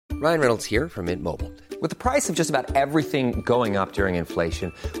Ryan Reynolds here from Mint Mobile. With the price of just about everything going up during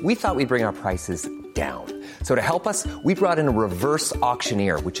inflation, we thought we'd bring our prices down. So to help us, we brought in a reverse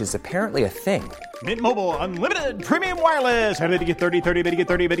auctioneer, which is apparently a thing. Mint Mobile Unlimited Premium Wireless. How to get 30, 30, bit to get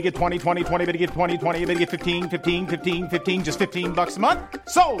 30, bit to get 20, 20, 20, bit to get 20, 20, bit to get 15, 15, 15, 15, just $15 a month?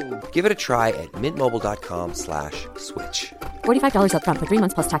 Sold! Give it a try at mintmobile.com/switch. $45 up front for 3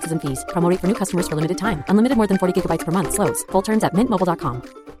 months plus taxes and fees. Promo rate for new customers for limited time. Unlimited more than 40 gigabytes per month. Slows full terms at mintmobile.com.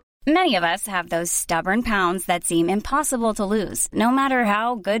 Many of us have those stubborn pounds that seem impossible to lose, no matter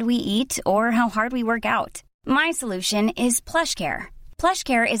how good we eat or how hard we work out. My solution is PlushCare.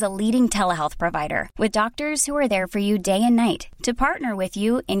 PlushCare is a leading telehealth provider with doctors who are there for you day and night to partner with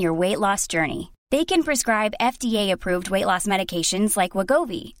you in your weight loss journey. They can prescribe FDA-approved weight loss medications like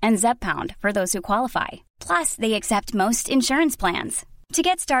Wegovy and Zepbound for those who qualify. Plus, they accept most insurance plans. To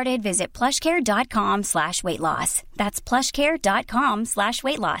get started, visit plushcare.com/weightloss. That's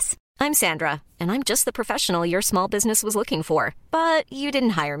plushcare.com/weightloss. I'm Sandra, and I'm just the professional your small business was looking for. But you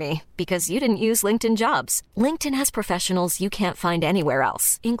didn't hire me because you didn't use LinkedIn Jobs. LinkedIn has professionals you can't find anywhere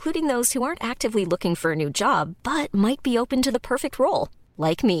else, including those who aren't actively looking for a new job, but might be open to the perfect role,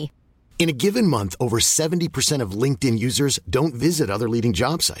 like me. In a given month, over 70% of LinkedIn users don't visit other leading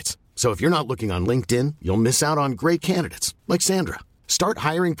job sites. So if you're not looking on LinkedIn, you'll miss out on great candidates like Sandra. Start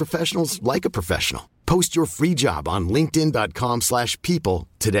hiring professionals like a professional. Post your free job on linkedin.com/people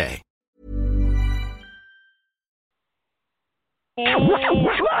today.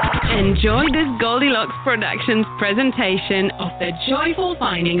 Enjoy this Goldilocks Productions presentation of the Joyful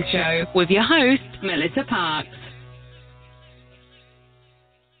Finding Show with your host, Melissa Parks.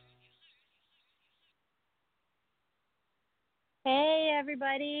 Hey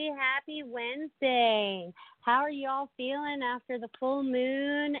everybody, happy Wednesday. How are you all feeling after the full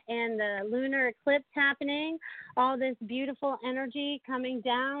moon and the lunar eclipse happening? All this beautiful energy coming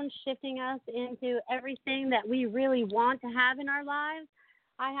down, shifting us into everything that we really want to have in our lives.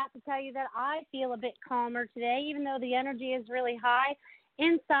 I have to tell you that I feel a bit calmer today, even though the energy is really high.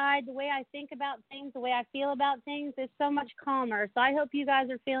 Inside, the way I think about things, the way I feel about things is so much calmer. So I hope you guys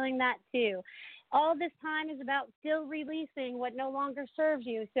are feeling that too. All this time is about still releasing what no longer serves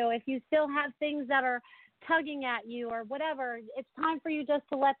you. So if you still have things that are tugging at you or whatever, it's time for you just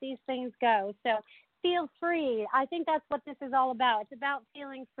to let these things go. So feel free. I think that's what this is all about. It's about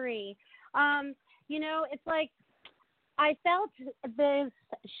feeling free. It's like I felt this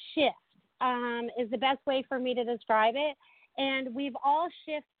shift is the best way for me to describe it. And we've all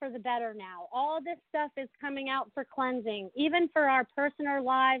shifted for the better now. All this stuff is coming out for cleansing, even for our personal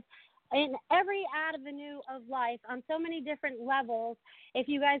lives, in every avenue of life on so many different levels. If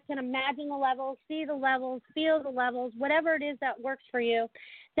you guys can imagine the levels, see the levels, feel the levels, whatever it is that works for you,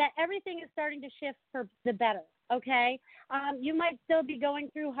 that everything is starting to shift for the better, okay? You might still be going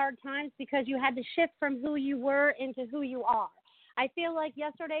through hard times because you had to shift from who you were into who you are. I feel like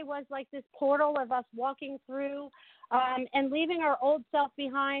yesterday was like this portal of us walking through and leaving our old self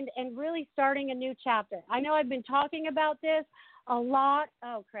behind and really starting a new chapter. I know I've been talking about this a lot.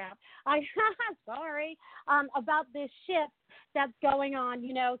 Oh, crap. Sorry. About this shift that's going on,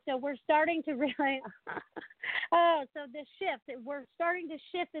 so we're starting to really, so this shift, we're starting to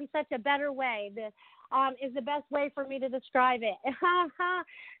shift in such a better way. This is the best way for me to describe it.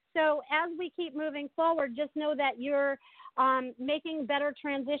 So as we keep moving forward, just know that you're making better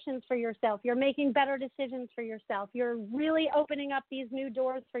transitions for yourself. You're making better decisions for yourself. You're really opening up these new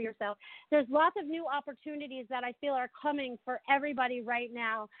doors for yourself. There's lots of new opportunities that I feel are coming for everybody right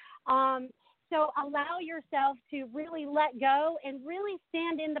now. So allow yourself to really let go and really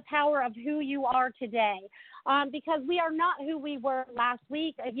stand in the power of who you are today, because we are not who we were last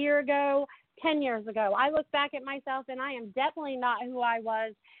week, a year ago, 10 years ago. I look back at myself and I am definitely not who I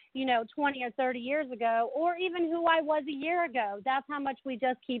was 20 or 30 years ago, or even who I was a year ago. That's how much we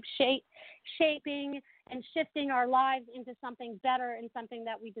just keep shaping and shifting our lives into something better and something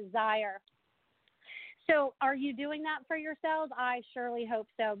that we desire. So are you doing that for yourselves? I surely hope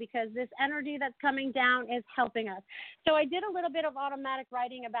so, because this energy that's coming down is helping us. So I did a little bit of automatic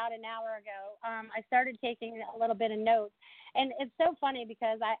writing about an hour ago. I started taking a little bit of notes. And it's so funny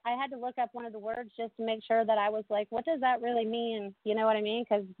because I had to look up one of the words just to make sure that I was like, what does that really mean? You know what I mean?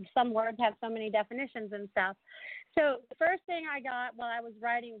 Because some words have so many definitions and stuff. So the first thing I got while I was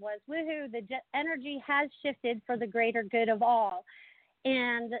writing was, woohoo, the energy has shifted for the greater good of all.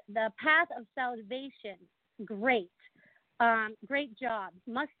 And the path of salvation, great. Great job.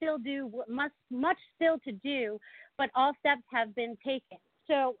 Much still to do, but all steps have been taken.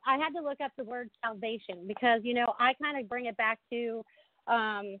 So I had to look up the word salvation because, I kind of bring it back to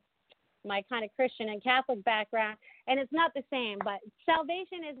my kind of Christian and Catholic background, and it's not the same. But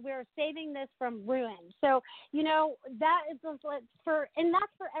salvation is we're saving this from ruin. So, that is and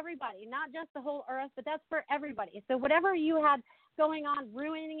that's for everybody, not just the whole earth, but that's for everybody. So whatever you had going on,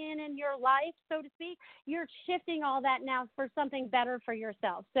 ruining in your life, so to speak, you're shifting all that now for something better for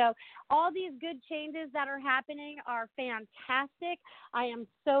yourself. So all these good changes that are happening are fantastic. I am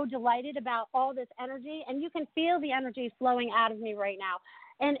so delighted about all this energy, and you can feel the energy flowing out of me right now.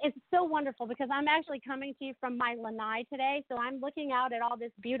 And it's so wonderful because I'm actually coming to you from my lanai today. So I'm looking out at all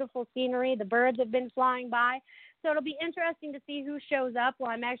this beautiful scenery. The birds have been flying by. So it'll be interesting to see who shows up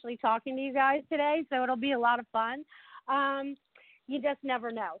while I'm actually talking to you guys today. So it'll be a lot of fun. You just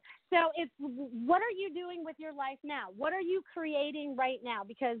never know. So what are you doing with your life now? What are you creating right now?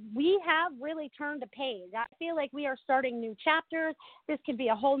 Because we have really turned a page. I feel like we are starting new chapters. This could be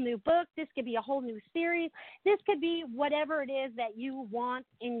a whole new book. This could be a whole new series. This could be whatever it is that you want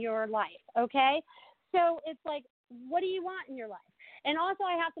in your life, okay? So it's like, what do you want in your life? And also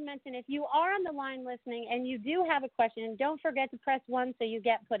I have to mention, if you are on the line listening and you do have a question, don't forget to press 1 so you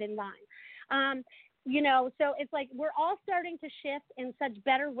get put in line. So it's like we're all starting to shift in such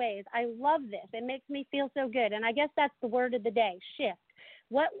better ways. I love this. It makes me feel so good. And I guess that's the word of the day, shift.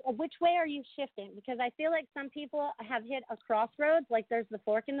 Which way are you shifting? Because I feel like some people have hit a crossroads, like there's the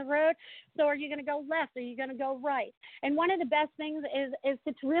fork in the road. So are you going to go left? Are you going to go right? And one of the best things is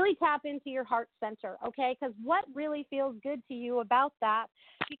to really tap into your heart center, okay? Because what really feels good to you about that?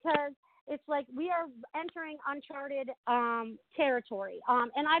 Because it's like we are entering uncharted territory.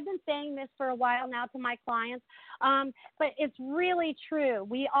 And I've been saying this for a while now to my clients, but it's really true.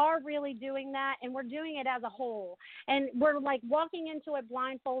 We are really doing that, and we're doing it as a whole. And we're like walking into it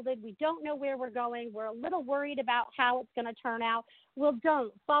blindfolded. We don't know where we're going. We're a little worried about how it's going to turn out. Well,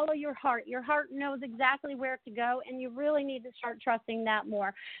 don't. Follow your heart. Your heart knows exactly where to go, and you really need to start trusting that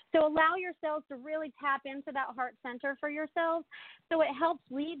more. So allow yourselves to really tap into that heart center for yourselves so it helps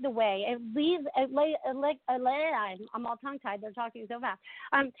lead the way. I'm all tongue-tied. They're talking so fast.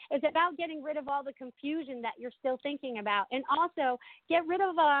 It's about getting rid of all the confusion that you're still thinking about, and also get rid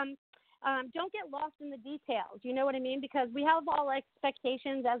of don't get lost in the details. You know what I mean? Because we have all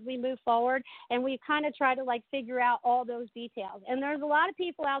expectations as we move forward, and we kind of try to figure out all those details. And there's a lot of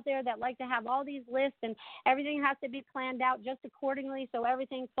people out there that like to have all these lists, and everything has to be planned out just accordingly so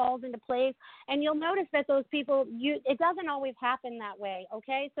everything falls into place. And you'll notice that those people, it doesn't always happen that way,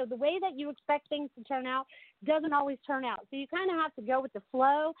 okay? So the way that you expect things to turn out doesn't always turn out. So you kind of have to go with the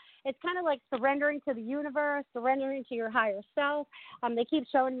flow. It's kind of like surrendering to the universe, surrendering to your higher self. They keep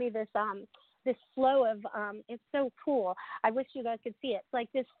showing me this flow of, it's so cool. I wish you guys could see it. It's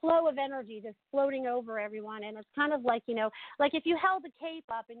like this flow of energy just floating over everyone. And it's kind of like, like if you held a cape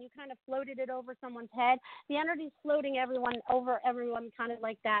up and you kind of floated it over someone's head, the energy's floating over everyone kind of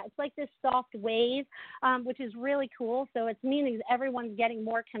like that. It's like this soft wave, which is really cool. So it's meaning everyone's getting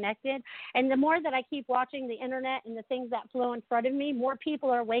more connected. And the more that I keep watching the internet and the things that flow in front of me, more people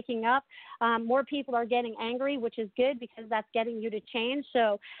are waking up. More people are getting angry, which is good because that's getting you to change.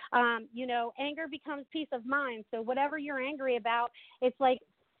 So, anger becomes peace of mind. So whatever you're angry about, it's like,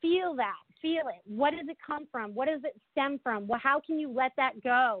 feel that. Feel it. What does it come from? What does it stem from? Well, how can you let that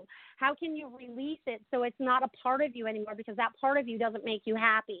go? How can you release it so it's not a part of you anymore, because that part of you doesn't make you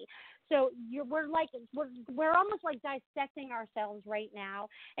happy? So we're almost like dissecting ourselves right now.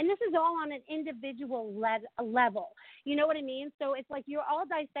 And this is all on an individual level. You know what I mean? So it's like you're all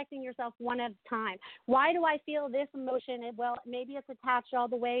dissecting yourself one at a time. Why do I feel this emotion? Well, maybe it's attached all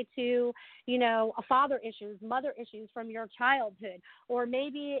the way to, a father issues, mother issues from your childhood. Or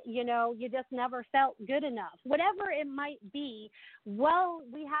maybe, you just never felt good enough. Whatever it might be, well,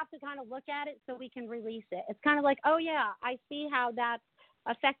 we have to kind of look at it so we can release it. It's kind of like, oh, yeah, I see how that's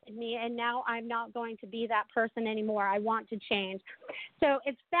affected me, and now I'm not going to be that person anymore. I want to change. So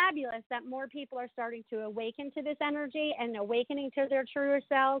it's fabulous that more people are starting to awaken to this energy and awakening to their truer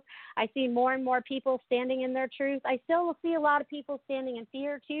selves. I see more and more people standing in their truth. I still see a lot of people standing in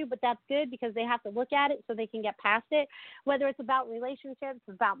fear too, but that's good because they have to look at it so they can get past it, whether it's about relationships,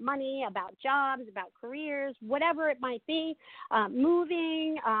 about money, about jobs, about careers, whatever it might be,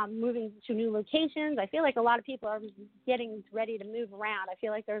 moving to new locations. I feel like a lot of people are getting ready to move around. I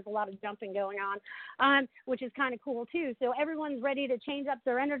feel like there's a lot of jumping going on, which is kind of cool too. So everyone's ready to change up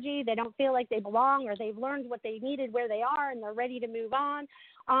their energy. They don't feel like they belong, or they've learned what they needed where they are, and they're ready to move on.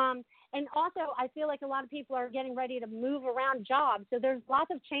 And also, I feel like a lot of people are getting ready to move around jobs. So there's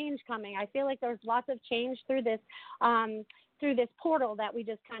lots of change coming. I feel like there's lots of change through this through this portal that we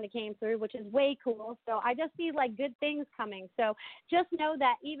just kind of came through, which is way cool. So I just see like good things coming. So just know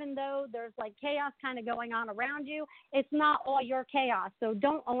that even though there's like chaos kind of going on around you, it's not all your chaos. So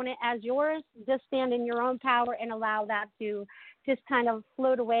don't own it as yours. Just stand in your own power and allow that to just kind of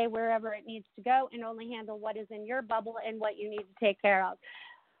float away wherever it needs to go, and only handle what is in your bubble and what you need to take care of.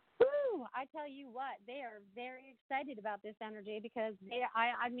 Woo, I tell you what, they are very excited about this energy because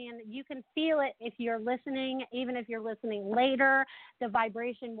I mean, you can feel it if you're listening. Even if you're listening later, the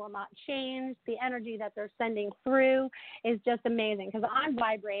vibration will not change. The energy that they're sending through is just amazing because I'm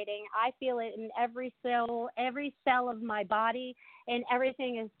vibrating. I feel it in every cell of my body, and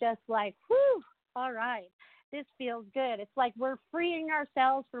everything is just like, whew, all right. This feels good. It's like we're freeing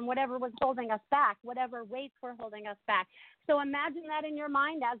ourselves from whatever was holding us back, whatever weights were holding us back. So imagine that in your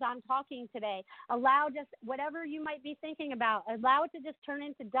mind as I'm talking today. Allow just whatever you might be thinking about, allow it to just turn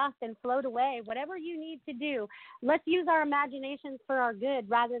into dust and float away, whatever you need to do. Let's use our imaginations for our good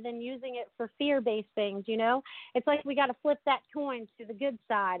rather than using it for fear-based things, you know? It's like we got to flip that coin to the good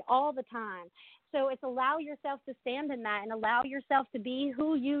side all the time. So it's allow yourself to stand in that and allow yourself to be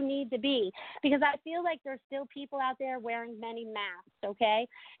who you need to be. Because I feel like there's still people out there wearing many masks, okay?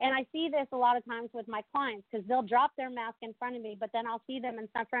 And I see this a lot of times with my clients because they'll drop their mask in front of me, but then I'll see them in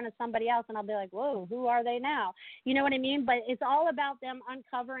front of somebody else and I'll be like, whoa, who are they now? You know what I mean? But it's all about them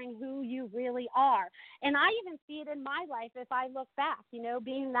uncovering who you really are. And I even see it in my life if I look back, you know,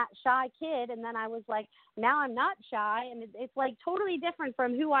 being that shy kid, and then I was like, now I'm not shy, and it's like totally different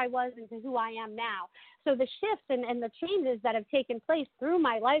from who I was into who I am now. So the shifts and the changes that have taken place through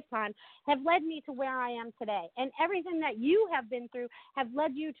my lifetime have led me to where I am today. And everything that you have been through have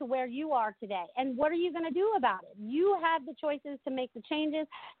led you to where you are today. And what are you going to do about it? You have the choices to make the changes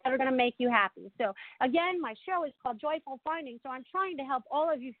that are going to make you happy. So again, my show is called Joyful Finding. So I'm trying to help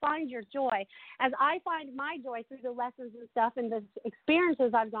all of you find your joy. As I find my joy through the lessons and stuff and the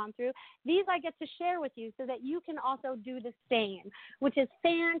experiences I've gone through, these I get to share with you so that you can also do the same, which is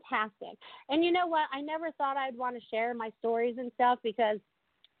fantastic. And you know what? I never thought I'd want to share my stories and stuff because,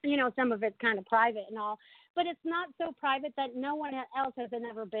 you know, some of it's kind of private and all, but it's not so private that no one else has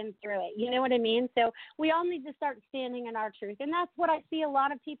ever been through it. You know what I mean? So we all need to start standing in our truth. And that's what I see a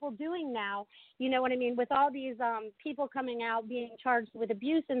lot of people doing now. You know what I mean? With all these people coming out being charged with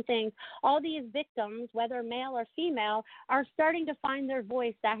abuse and things, all these victims, whether male or female, are starting to find their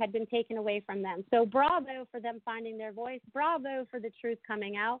voice that had been taken away from them. So bravo for them finding their voice. Bravo for the truth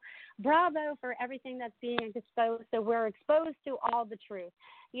coming out. Bravo for everything that's being exposed. So we're exposed to all the truth.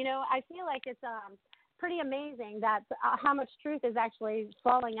 You know, I feel like it's pretty amazing that how much truth is actually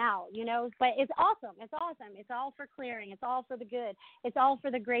falling out, you know, but it's awesome. It's awesome. It's all for clearing. It's all for the good. It's all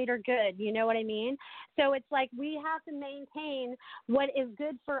for the greater good. You know what I mean? So it's like we have to maintain what is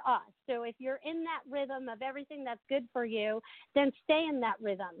good for us. So if you're in that rhythm of everything that's good for you, then stay in that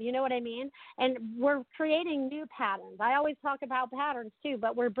rhythm. You know what I mean? And we're creating new patterns. I always talk about patterns too,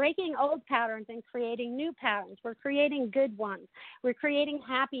 but we're breaking old patterns and creating new patterns. We're creating good ones. We're creating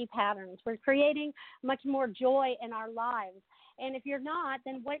happy patterns. We're creating much more joy in our lives. And if you're not,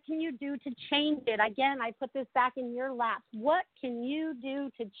 then what can you do to change it? Again, I put this back in your lap. What can you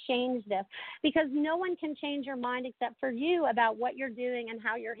do to change this? Because no one can change your mind except for you about what you're doing and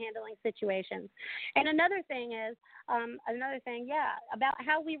how you're handling situations. And another thing is, about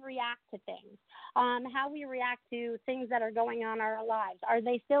how we react to things, how we react to things that are going on in our lives. Are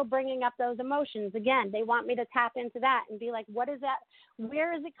they still bringing up those emotions? Again, they want me to tap into that and be like, what is that?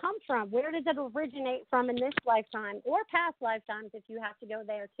 Where does it come from? Where does it originate from in this lifetime or past lifetimes if you have to go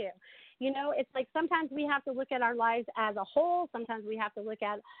there too? You know, it's like sometimes we have to look at our lives as a whole. Sometimes we have to look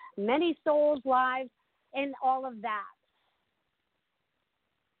at many souls' lives and all of that.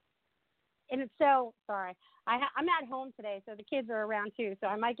 And it's so, sorry, I'm at home today, so the kids are around too, so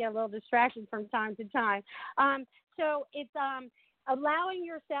I might get a little distracted from time to time. So it's allowing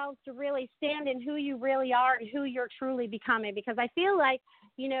yourselves to really stand in who you really are and who you're truly becoming, because I feel like,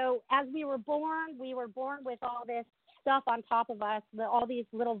 you know, as we were born with all this stuff on top of us, all these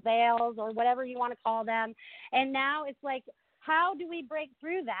little veils or whatever you want to call them, and now it's like, how do we break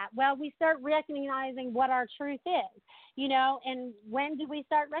through that? Well, we start recognizing what our truth is, you know, and when do we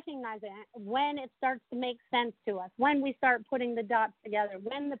start recognizing it? When it starts to make sense to us, when we start putting the dots together,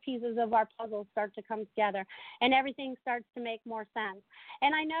 when the pieces of our puzzle start to come together and everything starts to make more sense.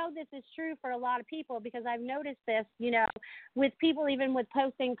 And I know this is true for a lot of people because I've noticed this, you know, with people even with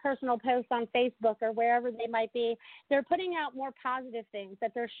posting personal posts on Facebook or wherever they might be, they're putting out more positive things,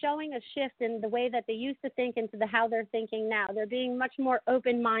 that they're showing a shift in the way that they used to think into how they're thinking now. They're being much more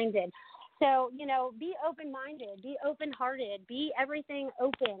open-minded. So, be open-minded, be open-hearted, be everything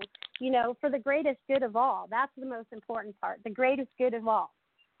open, for the greatest good of all. That's the most important part, the greatest good of all.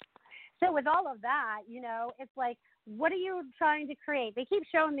 So with all of that, it's like, what are you trying to create? They keep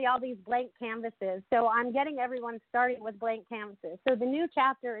showing me all these blank canvases. So I'm getting everyone starting with blank canvases. So the new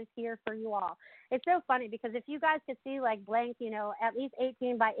chapter is here for you all. It's so funny because if you guys could see like blank, at least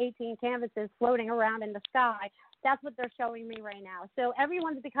 18 by 18 canvases floating around in the sky, that's what they're showing me right now. So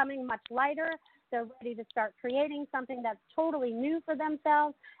everyone's becoming much lighter. They're ready to start creating something that's totally new for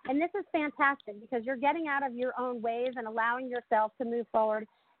themselves. And this is fantastic because you're getting out of your own ways and allowing yourself to move forward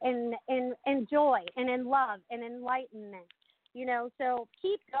in joy and in love and enlightenment, so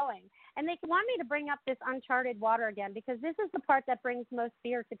keep going. And they want me to bring up this uncharted water again because this is the part that brings most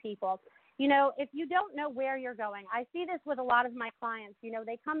fear to people. If you don't know where you're going, I see this with a lot of my clients.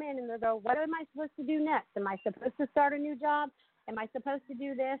 They come in and they go, what am I supposed to do next? Am I supposed to start a new job? Am I supposed to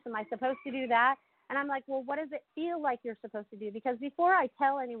do this? Am I supposed to do that? And I'm like, well, what does it feel like you're supposed to do? Because before I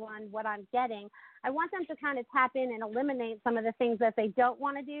tell anyone what I'm getting, I want them to kind of tap in and eliminate some of the things that they don't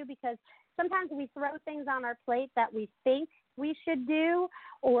want to do, because sometimes we throw things on our plate that we think we should do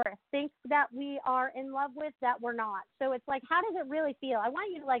or think that we are in love with that we're not. So it's like, how does it really feel? I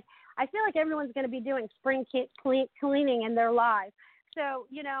want you to I feel like everyone's going to be doing spring cleaning in their lives. So,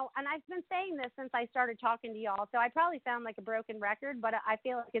 and I've been saying this since I started talking to y'all, so I probably sound like a broken record, but I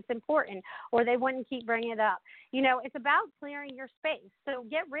feel like it's important, or they wouldn't keep bringing it up. It's about clearing your space. So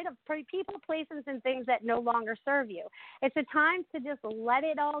get rid of people, places, and things that no longer serve you. It's a time to just let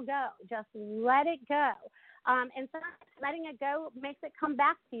it all go. Just let it go. And sometimes letting it go makes it come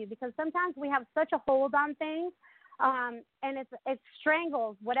back to you, because sometimes we have such a hold on things, and it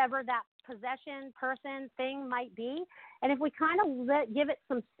strangles whatever that possession, person, thing might be. And if we kind of give it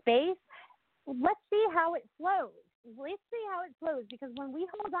some space, let's see how it flows. Let's see how it flows, because when we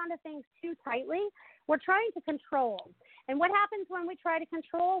hold on to things too tightly, we're trying to control. And what happens when we try to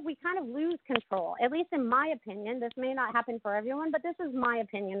control? We kind of lose control, at least in my opinion. This may not happen for everyone, but this is my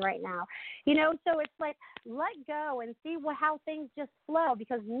opinion right now. So it's like, let go and see how things just flow,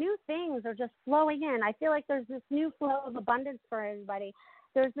 because new things are just flowing in. I feel like there's this new flow of abundance for everybody.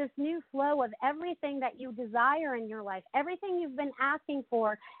 There's this new flow of everything that you desire in your life. Everything you've been asking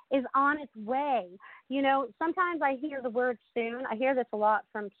for is on its way. Sometimes I hear the word soon. I hear this a lot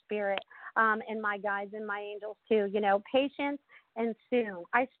from Spirit and my guides and my angels too. Patience and soon.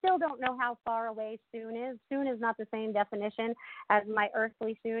 I still don't know how far away soon is. Soon is not the same definition as my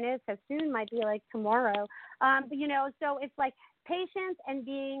earthly soon is, because soon might be like tomorrow. So it's like patience and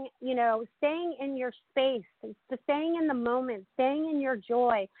being, staying in your space, staying in the moment, staying in your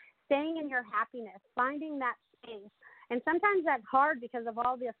joy, staying in your happiness, finding that space. And sometimes that's hard because of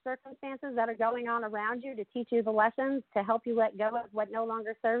all the circumstances that are going on around you to teach you the lessons, to help you let go of what no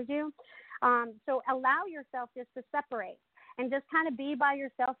longer serves you. So allow yourself just to separate and just kind of be by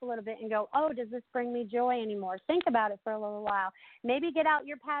yourself a little bit and go, oh, does this bring me joy anymore? Think about it for a little while. Maybe get out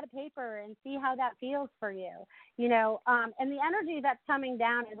your pad of paper and see how that feels for you, and the energy that's coming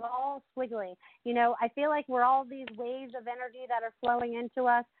down is all squiggly. I feel like we're all these waves of energy that are flowing into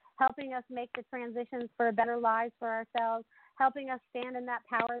us, helping us make the transitions for a better lives for ourselves, helping us stand in that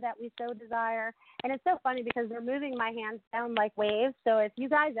power that we so desire. And it's so funny because they're moving my hands down like waves. So if you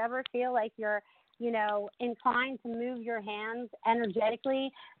guys ever feel like you're inclined to move your hands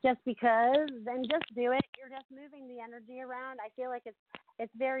energetically just because, then just do it. You're just moving the energy around. I feel like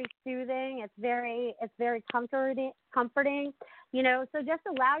it's very soothing. It's very comforting. So just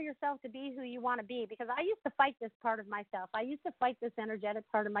allow yourself to be who you want to be, because I used to fight this part of myself. I used to fight this energetic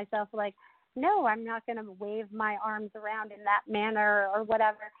part of myself, like, no, I'm not going to wave my arms around in that manner or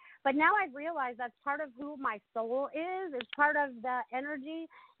whatever. But now I've realized that's part of who my soul is. It's part of the energy.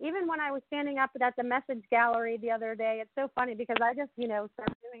 Even when I was standing up at the message gallery the other day, it's so funny because I just, start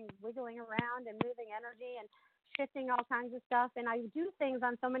wiggling around and moving energy and shifting all kinds of stuff. And I do things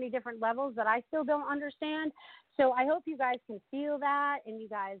on so many different levels that I still don't understand. So I hope you guys can feel that and you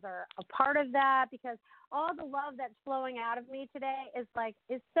guys are a part of that, because all the love that's flowing out of me today is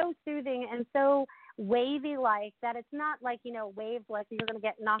so soothing and so wavy like that. It's not like, waves like you're going to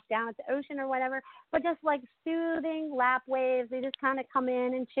get knocked down at the ocean or whatever, but just like soothing lap waves. They just kind of come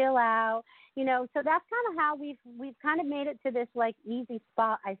in and chill out, so that's kind of how we've kind of made it to this like easy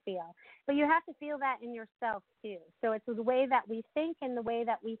spot, I feel. But you have to feel that in yourself too. So it's the way that we think and the way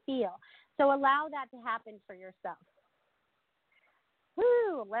that we feel. So allow that to happen for yourself.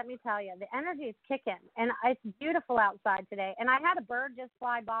 Woo, let me tell you, the energy is kicking, and it's beautiful outside today. And I had a bird just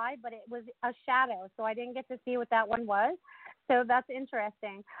fly by, but it was a shadow, so I didn't get to see what that one was. So that's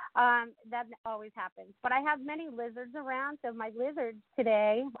interesting. That always happens. But I have many lizards around. So my lizards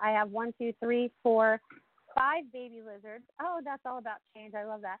today, I have 1, 2, 3, 4, 5 baby lizards. Oh, that's all about change. I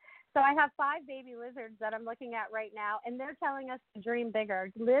love that. So I have 5 baby lizards that I'm looking at right now, and they're telling us to dream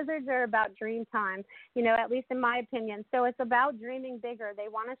bigger. Lizards are about dream time, at least in my opinion. So it's about dreaming bigger. They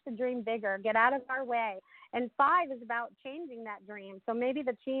want us to dream bigger, get out of our way. And 5 is about changing that dream. So maybe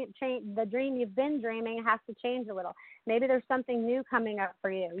the dream you've been dreaming has to change a little. Maybe there's something new coming up for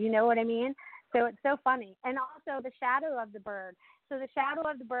you. You know what I mean? So it's so funny. And also the shadow of the bird. So the shadow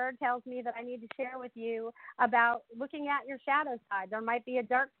of the bird tells me that I need to share with you about looking at your shadow side. There might be a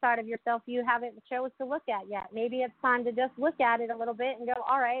dark side of yourself you haven't chose to look at yet. Maybe it's time to just look at it a little bit and go,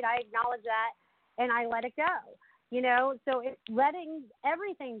 all right, I acknowledge that, and I let it go. So it's letting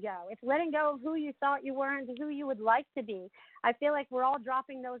everything go. It's letting go of who you thought you were and who you would like to be. I feel like we're all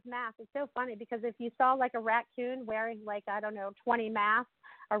dropping those masks. It's so funny because if you saw like a raccoon wearing 20 masks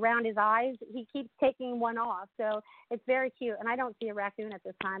around his eyes, he keeps taking one off. So it's very cute. And I don't see a raccoon at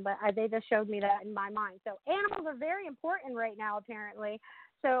this time, but they just showed me that in my mind. So animals are very important right now, apparently.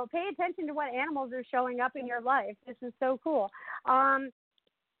 So pay attention to what animals are showing up in your life. This is so cool.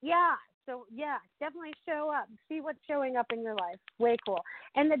 Definitely show up. See what's showing up in your life. Way cool.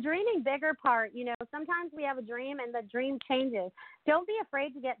 And the dreaming bigger part, sometimes we have a dream and the dream changes. Don't be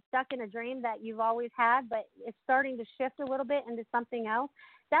afraid to get stuck in a dream that you've always had, but it's starting to shift a little bit into something else.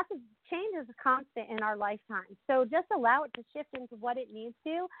 Change is constant in our lifetime. So just allow it to shift into what it needs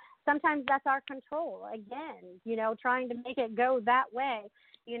to. Sometimes that's our control. Again, trying to make it go that way.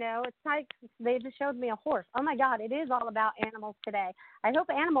 It's like they just showed me a horse. Oh, my God, it is all about animals today. I hope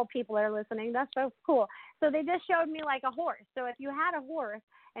animal people are listening. That's so cool. So they just showed me like a horse. So if you had a horse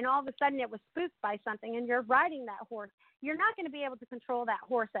and all of a sudden it was spooked by something and you're riding that horse, you're not going to be able to control that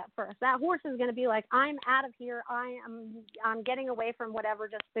horse at first. That horse is going to be like, I'm out of here. I'm getting away from whatever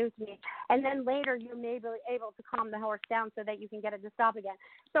just spooked me. And then later you may be able to calm the horse down so that you can get it to stop again.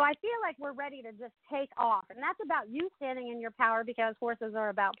 So I feel like we're ready to just take off. And that's about you standing in your power because horses are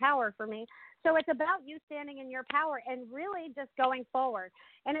about power for me. So it's about you standing in your power and really just going forward.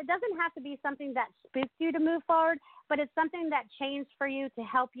 And it doesn't have to be something that spooked you to move forward, but it's something that changed for you to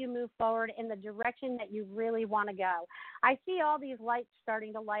help you move forward in the direction that you really want to go. I see all these lights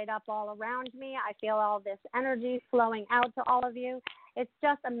starting to light up all around me. I feel all this energy flowing out to all of you. It's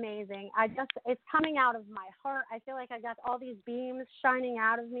just amazing. It's coming out of my heart. I feel like I got all these beams shining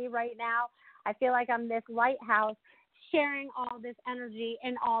out of me right now. I feel like I'm this lighthouse sharing all this energy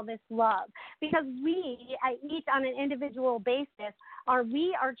and all this love, because we, each on an individual basis,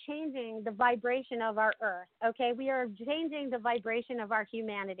 we are changing the vibration of our earth, okay? We are changing the vibration of our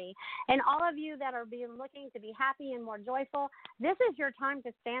humanity. And all of you that are looking to be happy and more joyful, this is your time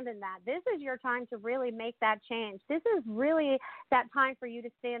to stand in that. This is your time to really make that change. This is really that time for you to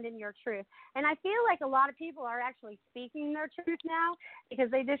stand in your truth. And I feel like a lot of people are actually speaking their truth now,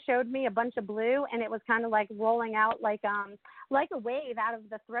 because they just showed me a bunch of blue and it was kind of like rolling out like a wave out of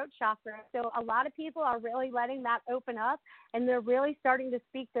the throat chakra. So a lot of people are really letting that open up and they're really starting to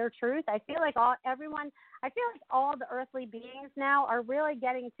speak their truth. I feel like all the earthly beings now are really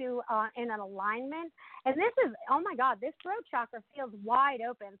getting to in an alignment. And this is, oh my God, this throat chakra feels wide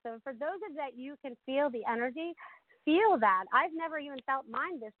open. So for those of that you can feel the energy, feel that. I've never even felt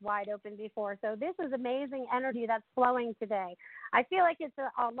mine this wide open before. So this is amazing energy that's flowing today. I feel like it's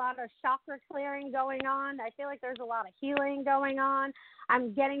a lot of chakra clearing going on. I feel like there's a lot of healing going on.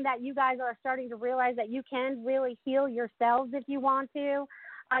 I'm getting that you guys are starting to realize that you can really heal yourselves if you want to.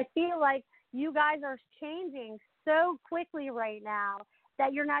 I feel like you guys are changing so quickly right now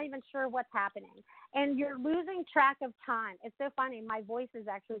that you're not even sure what's happening. And you're losing track of time. It's so funny. My voice is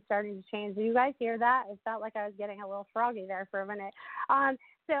actually starting to change. Do you guys hear that? It felt like I was getting a little froggy there for a minute.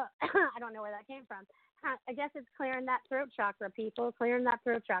 So I don't know where that came from. I guess it's clearing that throat chakra, people, clearing that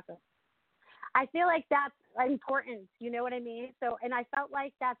throat chakra. I feel like that's important. You know what I mean? So, and I felt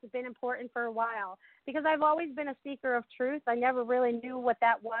like that's been important for a while because I've always been a seeker of truth. I never really knew what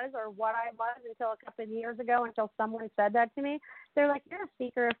that was or what I was until a couple of years ago, until someone said that to me. They're like, you're a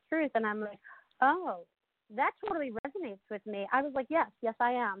seeker of truth. And I'm like, oh, that totally resonates with me. I was like, yes,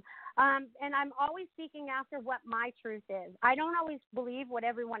 I am. And I'm always seeking after what my truth is. I don't always believe what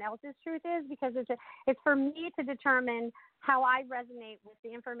everyone else's truth is because it's for me to determine how I resonate with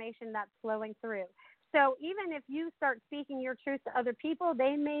the information that's flowing through. So even if you start speaking your truth to other people,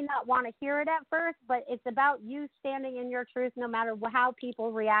 they may not want to hear it at first, but it's about you standing in your truth no matter how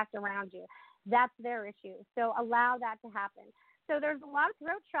people react around you. That's their issue. So allow that to happen. So there's a lot of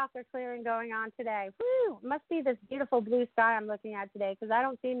throat chakra clearing going on today. Woo! It must be this beautiful blue sky I'm looking at today because I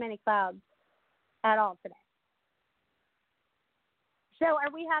don't see many clouds at all today. So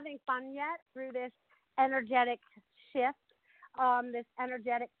are we having fun yet through this energetic shift, this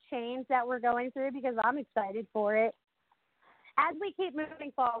energetic change that we're going through? Because I'm excited for it. As we keep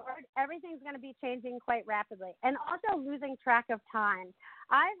moving forward, everything's going to be changing quite rapidly, and also losing track of time.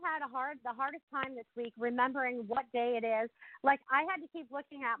 I've had the hardest time this week remembering what day it is. Like, I had to keep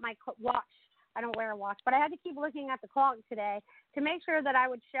looking at my watch. I don't wear a watch, but I had to keep looking at the clock today to make sure that I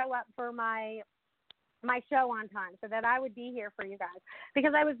would show up for my show on time, so that I would be here for you guys,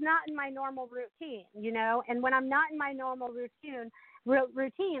 because I was not in my normal routine, you know, and when I'm not in my normal routine,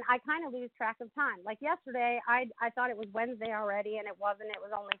 I kind of lose track of time. Like yesterday, I thought it was Wednesday already, and it wasn't. It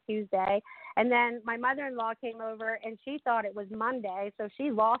was only Tuesday. And then my mother-in-law came over, and she thought it was Monday, so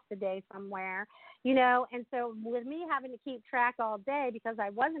she lost a day somewhere, you know. And so with me having to keep track all day because I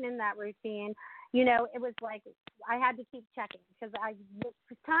wasn't in that routine, you know, it was like I had to keep checking because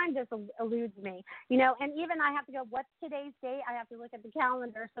time just eludes me, you know. And even I have to go, what's today's date? I have to look at the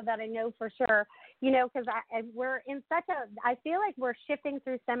calendar so that I know for sure, you know, because we're in I feel like we're shifting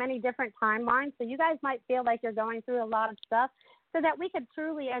through so many different timelines. So you guys might feel like you're going through a lot of stuff, so that we could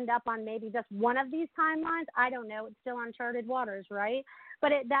truly end up on maybe just one of these timelines. I don't know. It's still uncharted waters, right?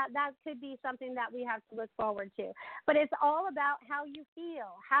 But that could be something that we have to look forward to. But it's all about how you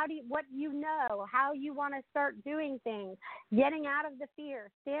feel, what you know, how you want to start doing things, getting out of the fear,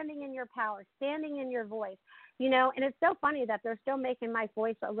 standing in your power, standing in your voice, you know. And it's so funny that they're still making my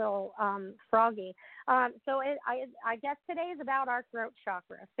voice a little froggy. So I guess today is about our throat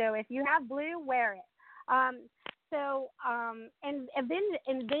chakra. So if you have blue, wear it. And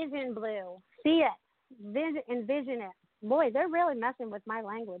envision blue. See it. Envision it. Boy, they're really messing with my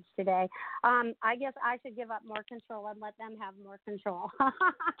language today. I guess I should give up more control and let them have more control.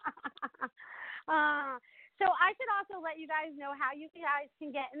 So I should also let you guys know how you guys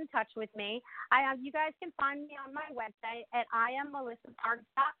can get in touch with me. You guys can find me on my website at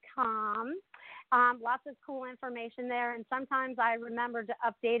IamMelissaParks.com. Lots of cool information there, and sometimes I remember to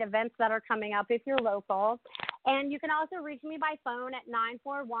update events that are coming up if you're local. And you can also reach me by phone at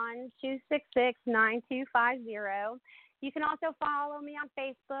 941-266-9250. You can also follow me on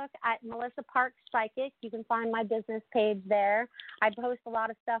Facebook at Melissa Parks Psychic. You can find my business page there. I post a lot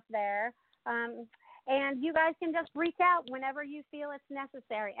of stuff there. And you guys can just reach out whenever you feel it's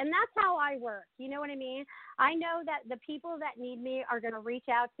necessary. And that's how I work. You know what I mean? I know that the people that need me are going to reach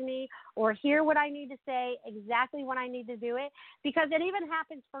out to me or hear what I need to say exactly when I need to do it, because it even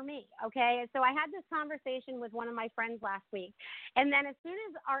happens for me, okay? So I had this conversation with one of my friends last week. And then as soon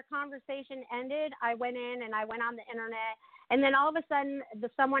as our conversation ended, I went in and I went on the internet. And then all of a sudden,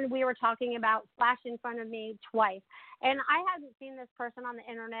 someone we were talking about flashed in front of me twice. And I hadn't seen this person on the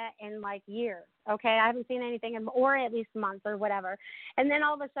internet in like years, okay? I haven't seen anything, or at least months or whatever. And then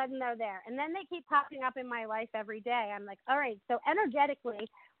all of a sudden they're there. And then they keep popping up in my life every day. I'm like, all right, so energetically,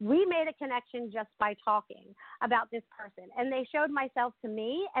 we made a connection just by talking about this person. And they showed myself to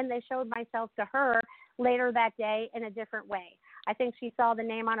me, and they showed myself to her later that day in a different way. I think she saw the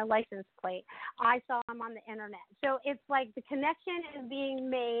name on a license plate. I saw him on the internet. So it's like the connection is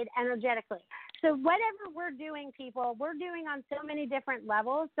being made energetically. So whatever we're doing, people, we're doing on so many different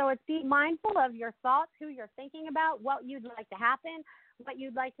levels. So it's be mindful of your thoughts, who you're thinking about, what you'd like to happen, what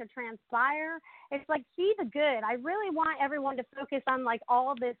you'd like to transpire. It's like, see the good. I really want everyone to focus on like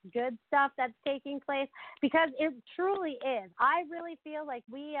all this good stuff that's taking place, because it truly is. I really feel like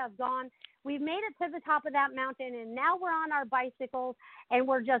we've made it to the top of that mountain, and now we're on our bicycles and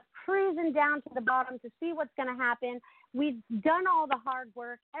we're just cruising down to the bottom to see what's going to happen. We've done all the hard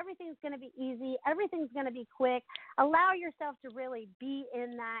work. Everything's going to be easy. Everything's going to be quick. Allow yourself to really be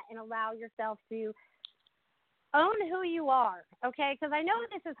in that, and allow yourself to own who you are, okay? Because I know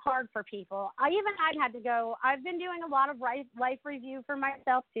this is hard for people. I've been doing a lot of life review for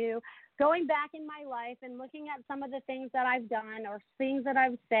myself too, going back in my life and looking at some of the things that I've done or things that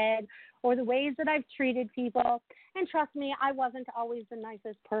I've said or the ways that I've treated people. And trust me, I wasn't always the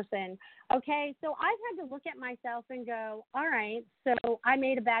nicest person, okay? So I've had to look at myself and go, all right, so I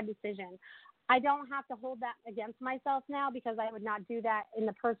made a bad decision. I don't have to hold that against myself now, because I would not do that in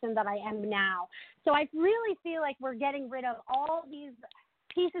the person that I am now. So I really feel like we're getting rid of all these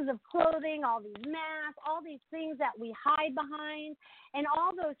pieces of clothing, all these masks, all these things that we hide behind, and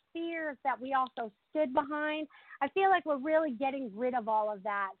all those fears that we also stood behind. I feel like we're really getting rid of all of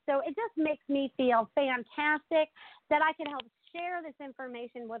that. So it just makes me feel fantastic that I can help share this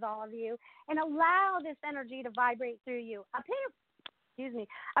information with all of you and allow this energy to vibrate through you.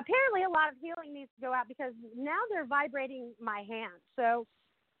 Apparently a lot of healing needs to go out, because now they're vibrating my hands. So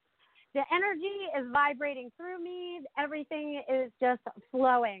the energy is vibrating through me. Everything is just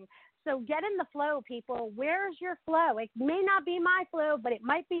flowing. So get in the flow, people. Where's your flow? It may not be my flow, but it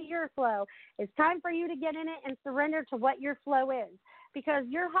might be your flow. It's time for you to get in it and surrender to what your flow is, because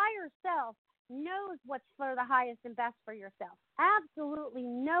your higher self knows what's for the highest and best for yourself. Absolutely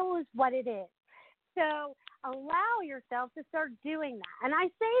knows what it is. So allow yourself to start doing that. And I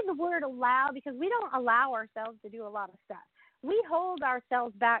say the word allow because we don't allow ourselves to do a lot of stuff. We hold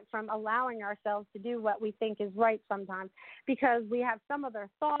ourselves back from allowing ourselves to do what we think is right sometimes because we have some other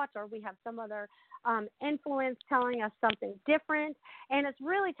thoughts or we have some other influence telling us something different. And it's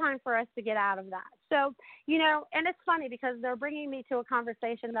really time for us to get out of that. So, you know, and it's funny because they're bringing me to a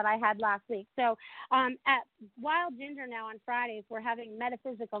conversation that I had last week. So at Wild Ginger now on Fridays, we're having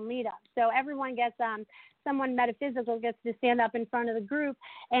metaphysical meetups. So everyone gets, someone metaphysical gets to stand up in front of the group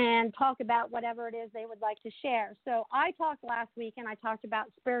and talk about whatever it is they would like to share. So I talked last week and I talked about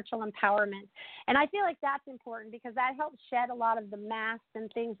spiritual empowerment. And I feel like that's important because that helps shed a lot of the masks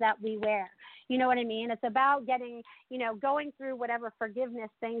and things that we wear. You know what I mean? It's about getting, you know, going through whatever forgiveness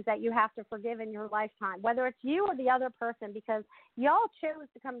things that you have to forgive in your lifetime, whether it's you or the other person, because y'all chose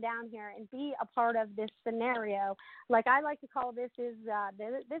to come down here and be a part of this scenario. Like I like to call this is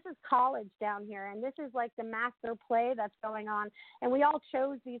college down here, and this is like the master play that's going on, and we all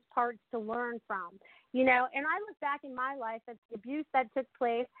chose these parts to learn from. You know, and I look back in my life at the abuse that took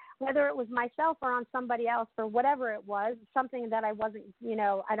place, whether it was myself or on somebody else or whatever it was, something that I wasn't, you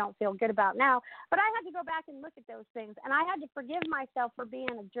know, I don't feel good about now. But I had to go back and look at those things. And I had to forgive myself for being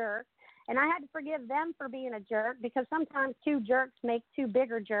a jerk. And I had to forgive them for being a jerk because sometimes two jerks make two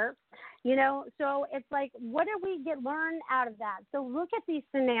bigger jerks, you know. So it's like, what do we learn out of that? So look at these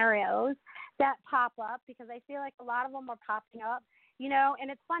scenarios that pop up because I feel like a lot of them are popping up. You know, and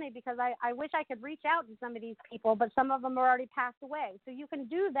it's funny because I wish I could reach out to some of these people, but some of them are already passed away. So you can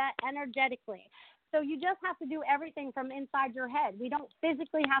do that energetically. So you just have to do everything from inside your head. We don't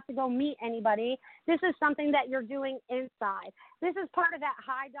physically have to go meet anybody. This is something that you're doing inside. This is part of that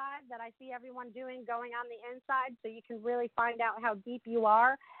high dive that I see everyone doing, going on the inside, so you can really find out how deep you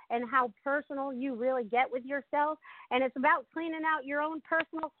are and how personal you really get with yourself. And it's about cleaning out your own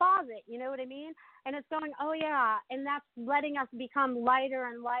personal closet, you know what I mean? And it's going, oh, yeah, and that's letting us become lighter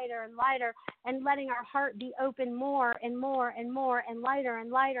and lighter and lighter and letting our heart be open more and more and more and lighter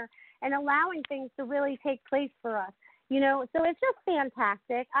and allowing things to really take place for us. You know, so it's just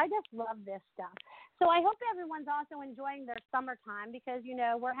fantastic. I just love this stuff. So I hope everyone's also enjoying their summertime because, you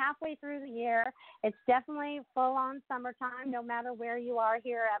know, we're halfway through the year. It's definitely full-on summertime, no matter where you are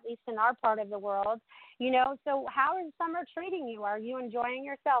here, at least in our part of the world. You know, so how is summer treating you? Are you enjoying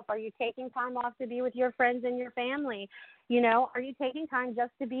yourself? Are you taking time off to be with your friends and your family? You know, are you taking time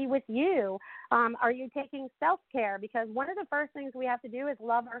just to be with you? Are you taking self-care? Because one of the first things we have to do is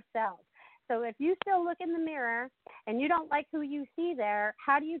love ourselves. So if you still look in the mirror and you don't like who you see there,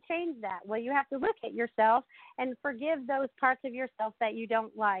 how do you change that? Well, you have to look at yourself and forgive those parts of yourself that you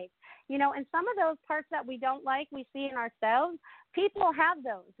don't like. You know, and some of those parts that we don't like, we see in ourselves. People have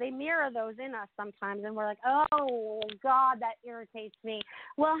those. They mirror those in us sometimes, and we're like, oh, God, that irritates me.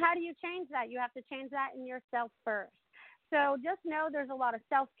 Well, how do you change that? You have to change that in yourself first. So just know there's a lot of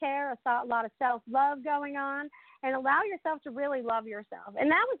self-care, a lot of self-love going on, and allow yourself to really love yourself.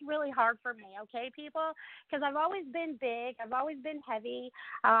 And that was really hard for me, okay, people? Because I've always been big. I've always been heavy.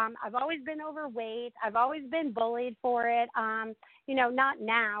 I've always been overweight. I've always been bullied for it. You know, not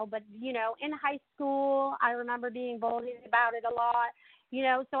now, but, you know, in high school, I remember being bullied about it a lot. You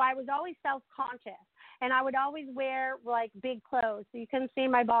know, so I was always self-conscious. And I would always wear, like, big clothes so you couldn't see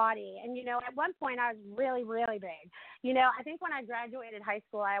my body. And, you know, at one point I was really, really big. You know, I think when I graduated high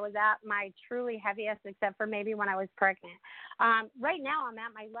school, I was at my truly heaviest, except for maybe when I was pregnant. Right now I'm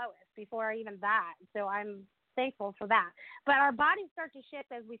at my lowest before even that. So I'm thankful for that. But our bodies start to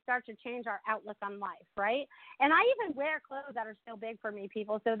shift as we start to change our outlook on life, right? And I even wear clothes that are still big for me,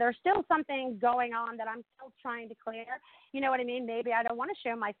 people. So there's still something going on that I'm still trying to clear. You know what I mean? Maybe I don't want to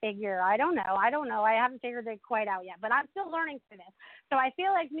show my figure. I don't know. I haven't figured it quite out yet, but I'm still learning through this. So I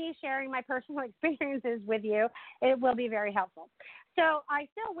feel like me sharing my personal experiences with you, it will be very helpful. So I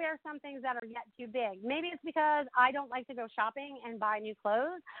still wear some things that are yet too big. Maybe it's because I don't like to go shopping and buy new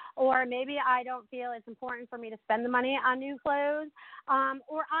clothes, or maybe I don't feel it's important for me to spend the money on new clothes,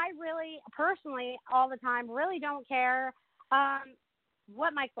 or I really personally all the time really don't care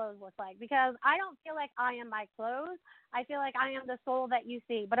what my clothes look like, because I don't feel like I am my clothes. I feel like I am the soul that you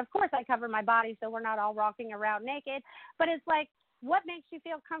see. But of course I cover my body so we're not all walking around naked. But it's like, what makes you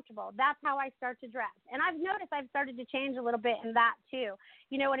feel comfortable? That's how I start to dress. And I've noticed I've started to change a little bit in that too.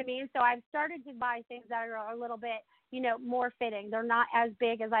 You know what I mean? So I've started to buy things that are a little bit, more fitting. They're not as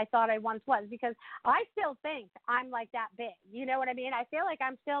big as I thought I once was, because I still think I'm like that big. You know what I mean? I feel like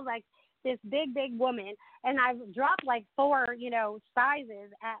I'm still like this big, big woman, and I've dropped like 4,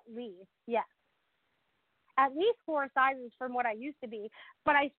 sizes at least. Yes. At least 4 sizes from what I used to be,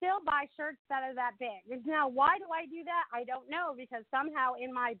 but I still buy shirts that are that big. Now, why do I do that? I don't know, because somehow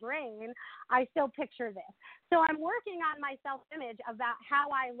in my brain, I still picture this. So I'm working on my self-image about how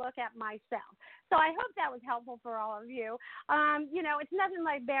I look at myself. So I hope that was helpful for all of you. It's nothing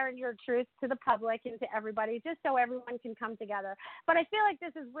like bearing your truth to the public and to everybody, just so everyone can come together. But I feel like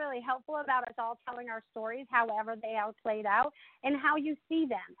this is really helpful about us all telling our stories, however they are played out, and how you see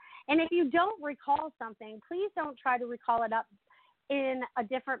them. And if you don't recall something, please don't try to recall it up in a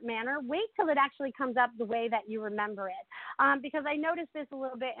different manner. Wait till it actually comes up the way that you remember it. Because I noticed this a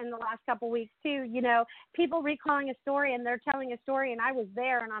little bit in the last couple of weeks too, people recalling a story, and they're telling a story and I was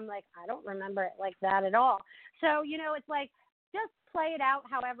there and I'm like, I don't remember it like that at all. So, it's like, just play it out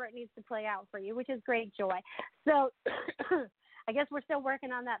however it needs to play out for you, which is great joy. So I guess we're still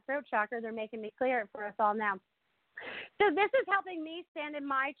working on that throat chakra. They're making me clear it for us all now. So this is helping me stand in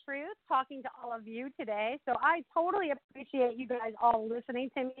my truth, talking to all of you today. So I totally appreciate you guys all listening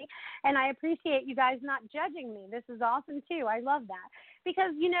to me, and I appreciate you guys not judging me. This is awesome, too. I love that.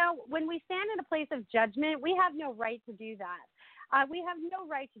 Because, when we stand in a place of judgment, we have no right to do that. We have no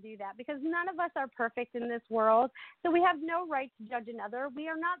right to do that, because none of us are perfect in this world. So we have no right to judge another. We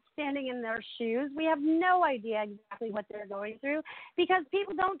are not standing in their shoes. We have no idea exactly what they're going through, because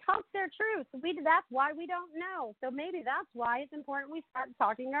people don't talk their truth. That's why we don't know. So maybe that's why it's important we start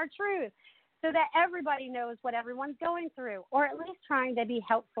talking our truth, so that everybody knows what everyone's going through, or at least trying to be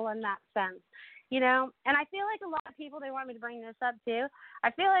helpful in that sense. And I feel like a lot of people, they want me to bring this up too.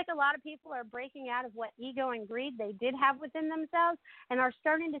 I feel like a lot of people are breaking out of what ego and greed they did have within themselves, and are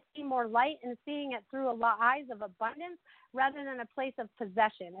starting to see more light and seeing it through eyes of abundance rather than a place of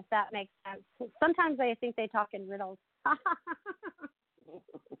possession, if that makes sense. Sometimes I think they talk in riddles.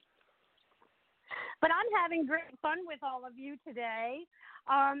 But I'm having great fun with all of you today.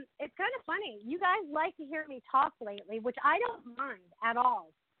 It's kind of funny. You guys like to hear me talk lately, which I don't mind at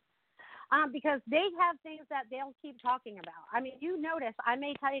all. Because they have things that they'll keep talking about. I mean, you notice I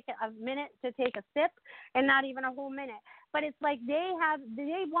may take a minute to take a sip, and not even a whole minute. But it's like they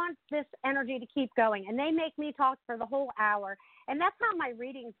want this energy to keep going, and they make me talk for the whole hour. And that's how my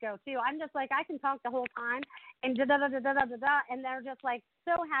readings go, too. I'm just like, I can talk the whole time, and da-da-da-da-da-da-da, and they're just like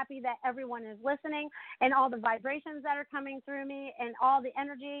so happy that everyone is listening, and all the vibrations that are coming through me, and all the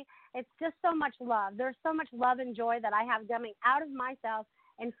energy. It's just so much love. There's so much love and joy that I have coming out of myself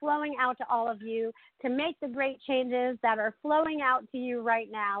and flowing out to all of you to make the great changes that are flowing out to you right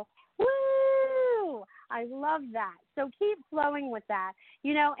now. Woo! I love that. So keep flowing with that.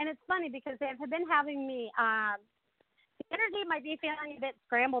 And it's funny because they have been having me, the energy might be feeling a bit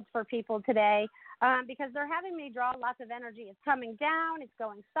scrambled for people today, because they're having me draw lots of energy. It's coming down, it's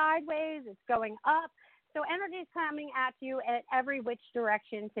going sideways, it's going up. So energy is coming at you at every which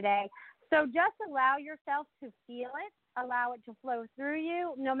direction today. So just allow yourself to feel it. Allow it to flow through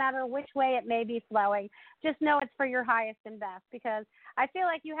you, no matter which way it may be flowing. Just know it's for your highest and best, because I feel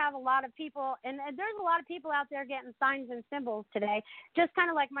like you have a lot of people, and there's a lot of people out there getting signs and symbols today, just kind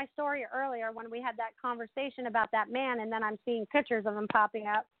of like my story earlier when we had that conversation about that man, and then I'm seeing pictures of him popping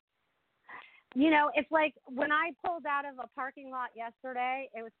up. It's like when I pulled out of a parking lot yesterday,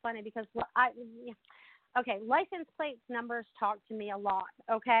 it was funny because license plates numbers talk to me a lot,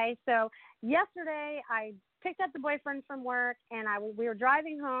 okay? So yesterday I picked up the boyfriend from work, and we were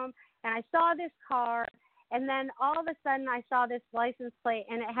driving home, and I saw this car, and then all of a sudden I saw this license plate,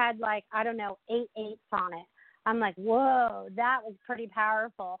 and it had 8 8s on it. I'm like, whoa, that was pretty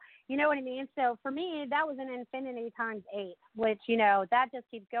powerful. You know what I mean? So for me, that was an infinity times 8, which, that just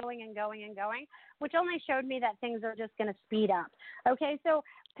keeps going and going and going, which only showed me that things are just going to speed up. Okay, so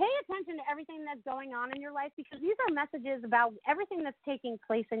pay attention to everything that's going on in your life, because these are messages about everything that's taking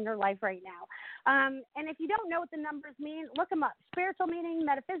place in your life right now. And if you don't know what the numbers mean, look them up. Spiritual meaning,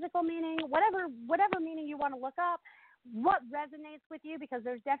 metaphysical meaning, whatever meaning you want to look up. What resonates with you, because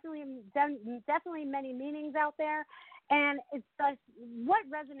there's definitely many meanings out there, and it's just what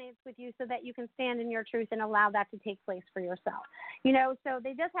resonates with you so that you can stand in your truth and allow that to take place for yourself. So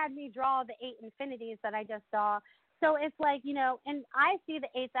they just had me draw the 8 infinities that I just saw. So it's like, and I see the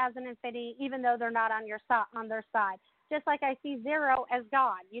 8th as an infinity, even though they're not on their side. just like I see zero as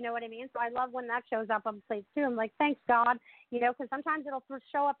God. You know what I mean? So I love when that shows up on plates too. I'm like, thanks, God, because sometimes it'll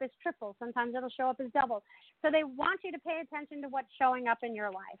show up as triple. Sometimes it'll show up as double. So they want you to pay attention to what's showing up in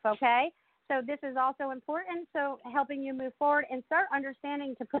your life, okay? So this is also important, so helping you move forward and start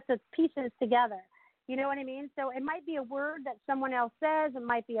understanding to put the pieces together. You know what I mean? So it might be a word that someone else says. It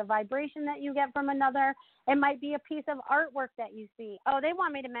might be a vibration that you get from another. It might be a piece of artwork that you see. Oh, they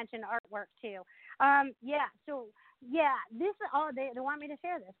want me to mention artwork too. They want me to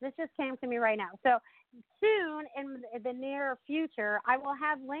share this. This just came to me right now. So soon in the near future, I will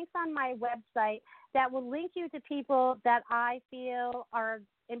have links on my website that will link you to people that I feel are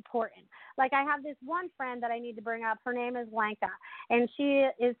important. Like I have this one friend that I need to bring up. Her name is Lanka, and she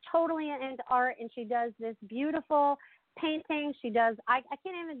is totally into art, and she does this beautiful painting. She does, I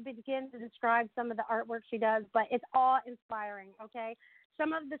can't even begin to describe some of the artwork she does, but it's all inspiring, okay?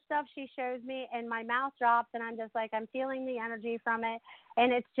 Some of the stuff she shows me and my mouth drops and I'm just like, I'm feeling the energy from it,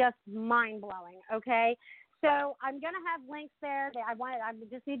 and it's just mind-blowing, okay? So I'm going to have links there. I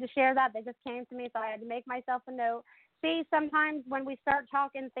just need to share that. They just came to me, so I had to make myself a note. See, sometimes when we start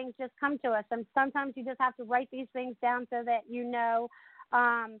talking, things just come to us. And sometimes you just have to write these things down so that you know.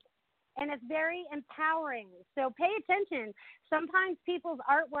 And it's very empowering. So pay attention. Sometimes people's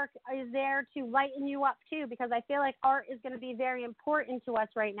artwork is there to lighten you up too, because I feel like art is going to be very important to us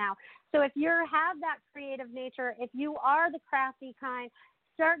right now. So if you have that creative nature, if you are the crafty kind,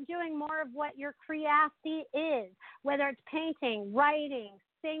 start doing more of what your crafty is, whether it's painting, writing,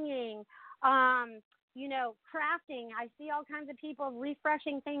 singing, crafting. I see all kinds of people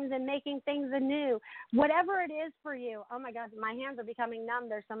refreshing things and making things anew. Whatever it is for you. Oh my God, my hands are becoming numb.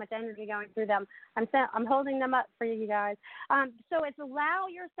 There's so much energy going through them. I'm holding them up for you guys. So it's allow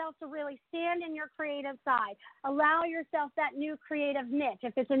yourself to really stand in your creative side. Allow yourself that new creative niche.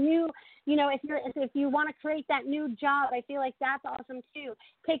 If it's a new, if you want to create that new job, I feel like that's awesome too.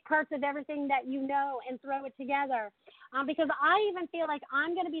 Take parts of everything that you know and throw it together. Because I even feel like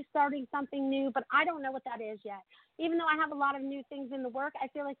I'm going to be starting something new, but I don't know what that is yet. Even though I have a lot of new things in the work, I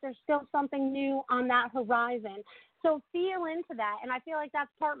feel like there's still something new on that horizon. So feel into that. And I feel like that's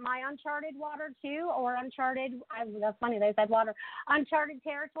part my uncharted water too, or that's funny, they said water. Uncharted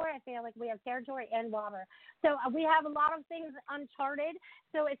territory. I feel like we have territory and water. So we have a lot of things uncharted.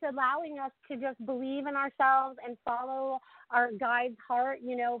 So it's allowing us to just believe in ourselves and follow our guide's heart,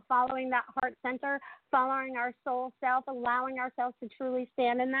 following that heart center, following our soul self, allowing ourselves to truly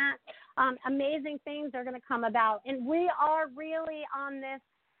stand in that. Amazing things are going to come about. And we are really on this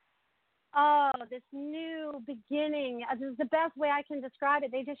new beginning. This is the best way I can describe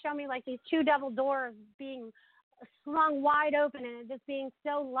it. They just show me like these two double doors being slung wide open and it just being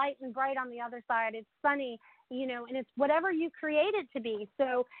so light and bright on the other side. It's sunny, and it's whatever you create it to be.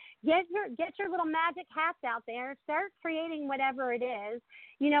 So get your little magic hats out there. Start creating whatever it is.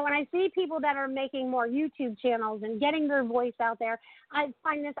 When I see people that are making more YouTube channels and getting their voice out there, I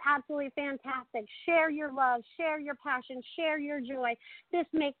find this absolutely fantastic. Share your love, share your passion, share your joy. This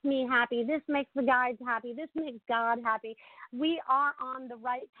makes me happy. This makes the guides happy. This makes God happy. We are on the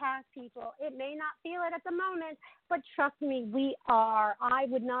right path, people. It may not feel it at the moment, but trust me, we are. I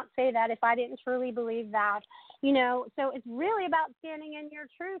would not say that if I didn't truly believe that. So it's really about standing in your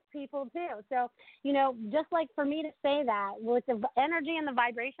truth, people, too. So, just like for me to say that, with the energy and the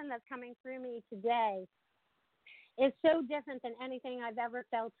vibration that's coming through me today, is so different than anything I've ever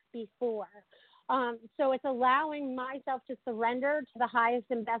felt before. So it's allowing myself to surrender to the highest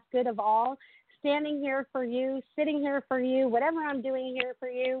and best good of all, standing here for you, sitting here for you, whatever I'm doing here for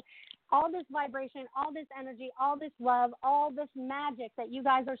you. All this vibration, all this energy, all this love, all this magic that you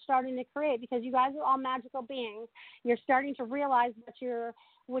guys are starting to create, because you guys are all magical beings. You're starting to realize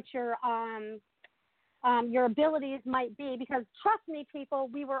what your abilities might be, because trust me, people,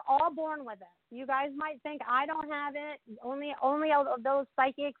 we were all born with it. You guys might think I don't have it. Only those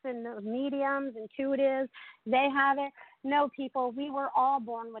psychics and those mediums, intuitives, they have it. No, people, we were all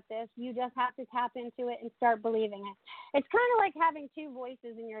born with this. You just have to tap into it and start believing it. It's kind of like having two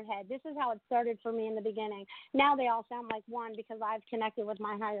voices in your head. This is how it started for me in the beginning. Now they all sound like one because I've connected with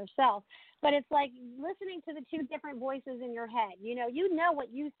my higher self. But it's like listening to the two different voices in your head. You know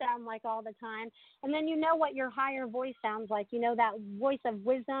what you sound like all the time, and then you know what your higher voice sounds like. That voice of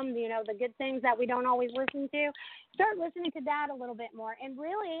wisdom, the good things that we don't always listen to. Start listening to that a little bit more and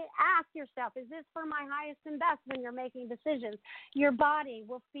really ask yourself, is this for my highest and best when you're making decisions? Your body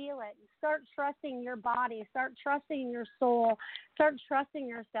will feel it. Start trusting your body. Start trusting your soul. Start trusting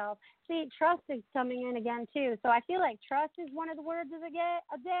yourself. See, trust is coming in again, too. So I feel like trust is one of the words of the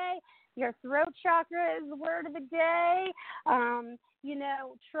day. Your throat chakra is the word of the day.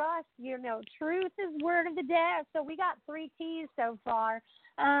 Trust, truth is word of the day. So we got 3 T's so far.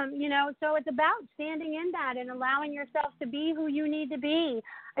 So it's about standing in that and allowing yourself to be who you need to be.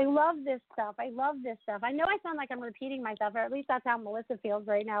 I love this stuff. I know I sound like I'm repeating myself, or at least that's how Melissa feels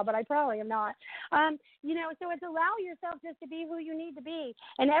right now, but I probably am not. So it's allow yourself just to be who you need to be,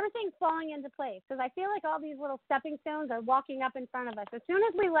 and everything's falling into place, because I feel like all these little stepping stones are walking up in front of us. As soon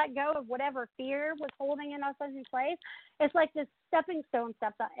as we let go of whatever fear was holding us in place, it's like this stepping stone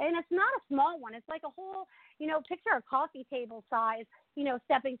steps up, and it's not a small one. It's like a whole, picture a coffee table size,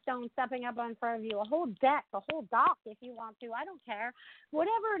 stepping stone stepping up in front of you, a whole deck, a whole dock if you want to. I don't care.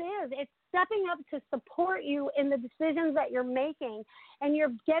 Whatever it is, it's stepping up to support you in the decisions that you're making, and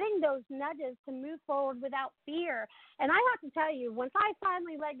you're getting those nudges to move forward without fear. And I have to tell you, once I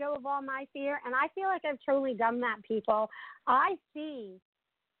finally let go of all my fear, and I feel like I've truly done that, people, I see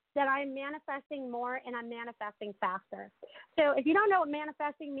that I'm manifesting more and I'm manifesting faster. So if you don't know what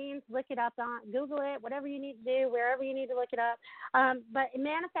manifesting means, look it up, Google it, whatever you need to do, wherever you need to look it up. But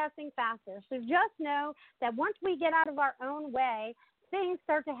manifesting faster. So just know that once we get out of our own way, things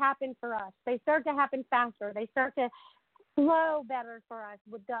start to happen for us. They start to happen faster. They start to flow better for us.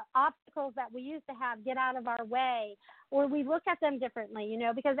 With the obstacles that we used to have get out of our way, or we look at them differently,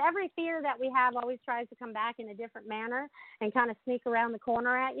 because every fear that we have always tries to come back in a different manner and kind of sneak around the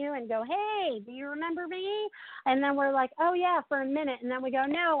corner at you and go, hey, do you remember me? And then we're like, oh yeah, for a minute. And then we go,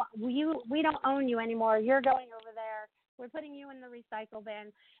 no, we don't own you anymore. You're going over there. We're putting you in the recycle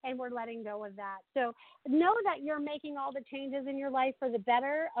bin, and we're letting go of that. So know that you're making all the changes in your life for the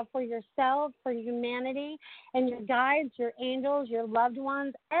better, for yourself, for humanity, and your guides, your angels, your loved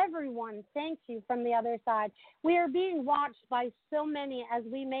ones. Everyone thanks you from the other side. We are being watched by so many as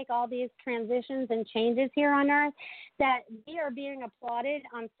we make all these transitions and changes here on Earth, that we are being applauded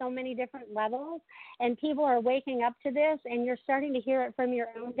on so many different levels, and people are waking up to this, and you're starting to hear it from your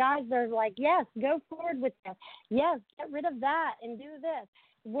own guides. They're like, yes, go forward with this. Yes, get rid of that and do this.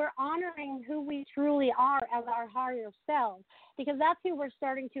 We're honoring who we truly are as our higher selves, because that's who we're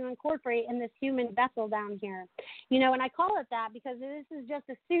starting to incorporate in this human vessel down here. And I call it that because this is just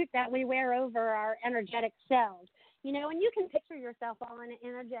a suit that we wear over our energetic selves. And you can picture yourself all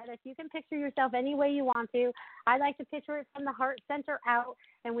energetic. You can picture yourself any way you want to. I like to picture it from the heart center out,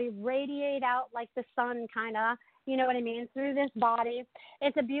 and we radiate out like the sun, kind of, through this body.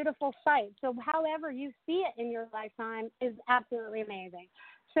 It's a beautiful sight. So however you see it in your lifetime is absolutely amazing.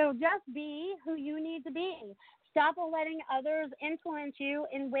 So just be who you need to be. Stop letting others influence you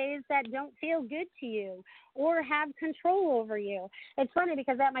in ways that don't feel good to you or have control over you. It's funny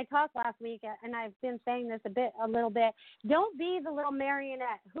because at my talk last week, and I've been saying this a little bit, don't be the little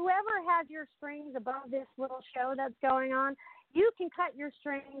marionette. Whoever has your strings above this little show that's going on, you can cut your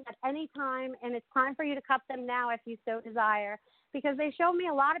strings at any time, and it's time for you to cut them now if you so desire, because they show me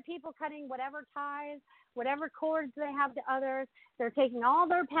a lot of people cutting whatever ties, whatever cords they have to others. They're taking all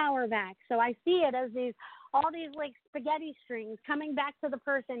their power back. So I see it as all these like spaghetti strings coming back to the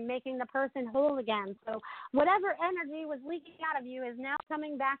person, making the person whole again. So whatever energy was leaking out of you is now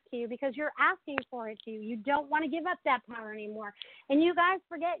coming back to you because you're asking for it to. You don't want to give up that power anymore. And you guys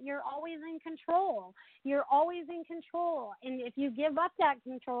forget you're always in control. You're always in control. And if you give up that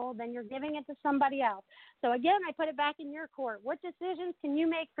control, then you're giving it to somebody else. So again, I put it back in your court. What decisions can you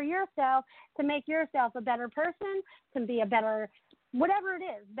make for yourself to make yourself a better person, to be a better whatever it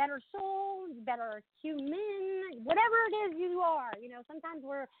is, better soul, better human, whatever it is you are. Sometimes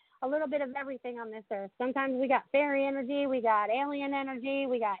we're a little bit of everything on this earth. Sometimes we got fairy energy, we got alien energy,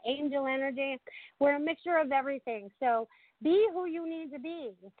 we got angel energy. We're a mixture of everything. So be who you need to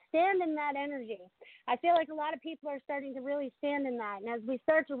be. Stand in that energy. I feel like a lot of people are starting to really stand in that. And as we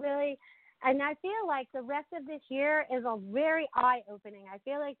start to really, and I feel like the rest of this year is a very eye-opening. I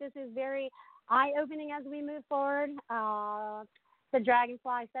feel like this is very eye-opening as we move forward. The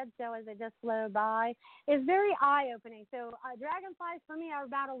dragonfly said so as it just flowed by. It's very eye-opening. So dragonflies for me are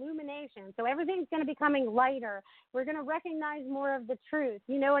about illumination. So everything's going to be becoming lighter. We're going to recognize more of the truth.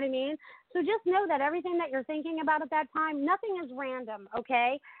 You know what I mean? So just know that everything that you're thinking about at that time, nothing is random,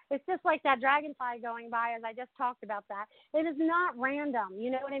 okay? It's just like that dragonfly going by, as I just talked about that. It is not random.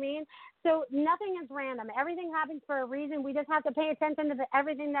 You know what I mean? So nothing is random. Everything happens for a reason. We just have to pay attention to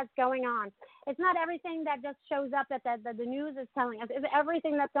everything that's going on. It's not everything that just shows up that the news is telling us. It's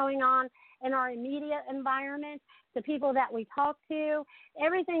everything that's going on in our immediate environment, the people that we talk to.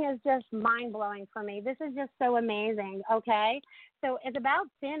 Everything is just mind-blowing for me. This is just so amazing, okay? So it's about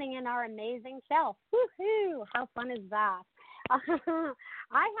standing in our amazing self. Woohoo! How fun is that? I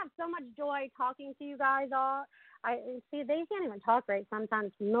have so much joy talking to you guys all. I see they can't even talk right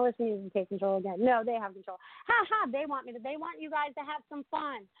sometimes. Melissa needs to take control again. No, they have control. They want you guys to have some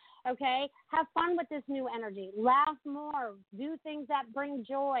fun. Okay, have fun with this new energy. Laugh more. Do things that bring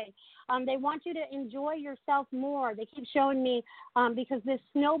joy. They want you to enjoy yourself more. They keep showing me because this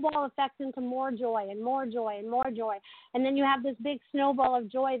snowball affects into more joy and more joy and more joy, and then you have this big snowball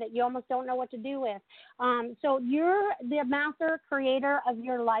of joy that you almost don't know what to do with. So you're the master creator of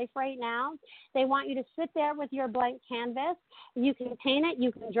your life right now. They want you to sit there with your blank canvas. You can paint it,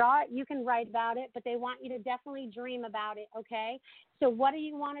 you can draw it, you can write about it, but they want you to definitely dream about it. Okay. So what do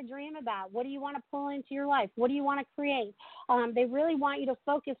you want to dream about? What do you want to pull into your life? What do you want to create? They really want you to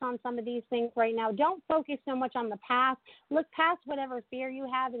focus on some of these things right now. Don't focus so much on the past. Look past whatever fear you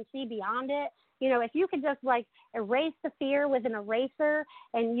have and see beyond it. You know, if you could just like erase the fear with an eraser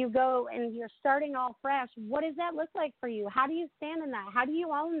and you go and you're starting all fresh, what does that look like for you? How do you stand in that? How do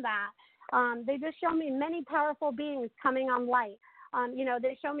you own that? They just show me many powerful beings coming on light.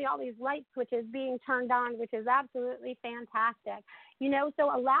 They show me all these light switches being turned on, which is absolutely fantastic. So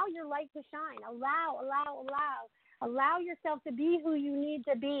allow your light to shine. Allow yourself to be who you need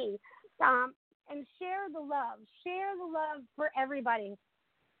to be. And share the love. Share the love for everybody.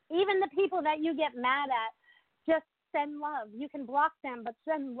 Even the people that you get mad at, just send love. You can block them, but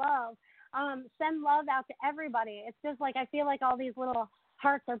send love. Send love out to everybody. It's just like I feel like all these little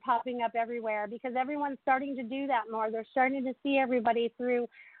hearts are popping up everywhere because everyone's starting to do that more. They're starting to see everybody through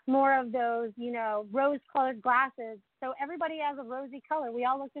more of those, rose-colored glasses. So everybody has a rosy color. We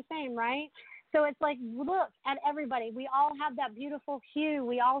all look the same, right? So it's like, look at everybody. We all have that beautiful hue.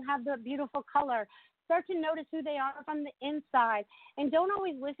 We all have the beautiful color. Start to notice who they are from the inside. And don't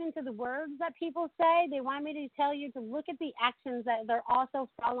always listen to the words that people say. They want me to tell you to look at the actions that they're also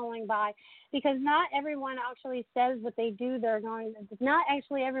following by, because not everyone actually says what they do. Not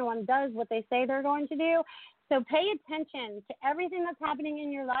actually everyone does what they say they're going to do. So pay attention to everything that's happening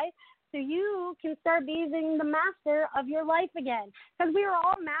in your life so you can start being the master of your life again. Because we are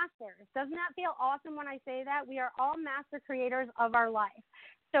all masters. Doesn't that feel awesome when I say that? We are all master creators of our life.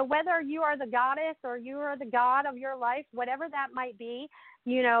 So whether you are the goddess or you are the god of your life, whatever that might be,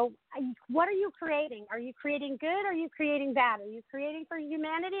 what are you creating? Are you creating good? Or are you creating bad? Are you creating for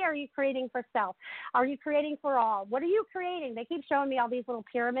humanity? Or are you creating for self? Are you creating for all? What are you creating? They keep showing me all these little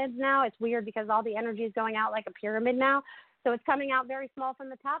pyramids now. It's weird because all the energy is going out like a pyramid now. So it's coming out very small from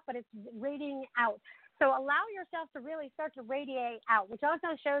the top, but it's radiating out. So allow yourself to really start to radiate out, which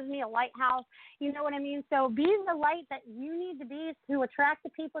also shows me a lighthouse. You know what I mean? So be the light that you need to be to attract the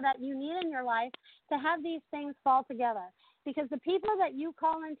people that you need in your life to have these things fall together. Because the people that you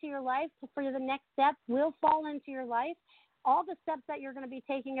call into your life for the next step will fall into your life. All the steps that you're going to be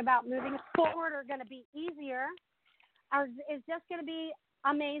taking about moving forward are going to be easier. Is just going to be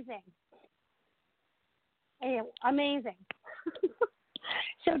amazing. Amazing.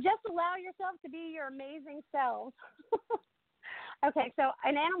 So just allow yourself to be your amazing self. Okay, so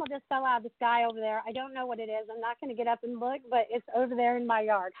an animal just fell out of the sky over there. I don't know what it is. I'm not going to get up and look, but it's over there in my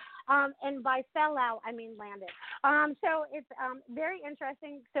yard. And by fell out, I mean landed. So it's very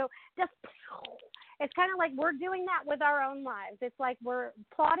interesting. So just, it's kind of like we're doing that with our own lives. It's like we're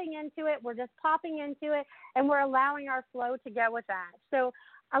plotting into it. We're just popping into it, and we're allowing our flow to go with that. So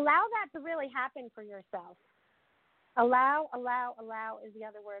allow that to really happen for yourself. Allow is the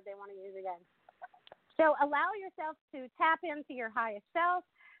other word they want to use again. So allow yourself to tap into your highest self,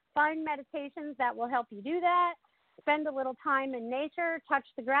 find meditations that will help you do that, spend a little time in nature, touch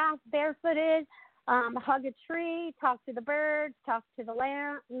the grass barefooted, hug a tree, talk to the birds, talk to the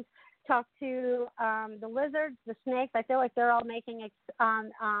lambs, talk to the lizards, the snakes. I feel like they're all making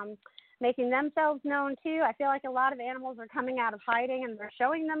themselves known too. I feel like a lot of animals are coming out of hiding and they're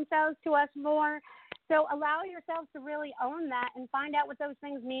showing themselves to us more. So allow yourself to really own that and find out what those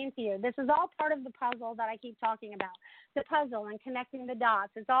things mean to you. This is all part of the puzzle that I keep talking about, the puzzle and connecting the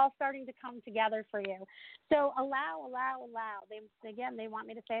dots. It's all starting to come together for you. So allow. They want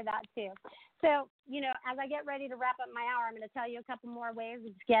me to say that too. So, as I get ready to wrap up my hour, I'm going to tell you a couple more ways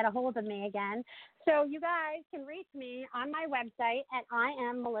to get a hold of me again. So you guys can reach me on my website at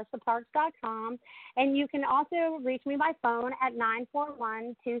IamMelissaParks.com, and you can also reach me by phone at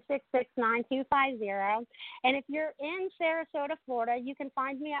 941-266-9250. And if you're in Sarasota, Florida, you can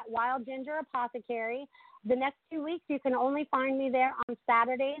find me at Wild Ginger Apothecary. The next 2 weeks, you can only find me there on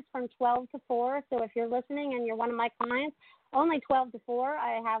Saturdays from 12 to 4. So if you're listening and you're one of my clients, only 12 to 4.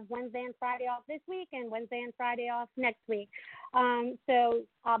 I have Wednesday and Friday off this week and Wednesday and Friday off next week. So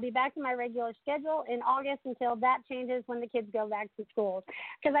I'll be back to my regular schedule in August until that changes when the kids go back to school.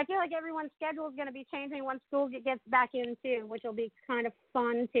 Because I feel like everyone's schedule is going to be changing once school gets back in too, which will be kind of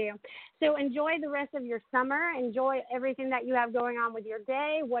fun too. So enjoy the rest of your summer. Enjoy everything that you have going on with your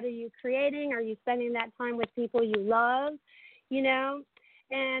day. What are you creating? Are you spending that time with people you love? You know?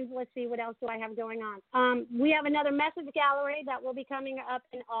 And let's see, what else do I have going on? We have another message gallery that will be coming up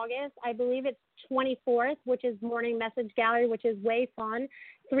in August. I believe it's 24th, which is Morning Message Gallery, which is way fun.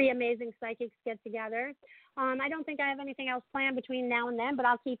 3 amazing psychics get together. I don't think I have anything else planned between now and then, but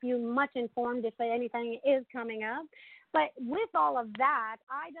I'll keep you much informed if anything is coming up. But with all of that,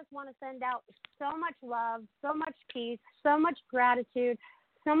 I just want to send out so much love, so much peace, so much gratitude,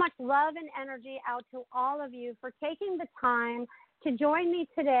 so much love and energy out to all of you for taking the time to join me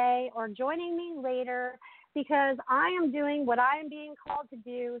today or joining me later, because I am doing what I am being called to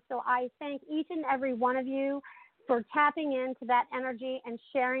do. So I thank each and every one of you for tapping into that energy and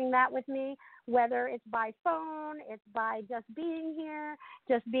sharing that with me, whether it's by phone, it's by just being here,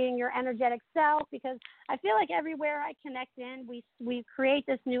 just being your energetic self, because I feel like everywhere I connect in, we create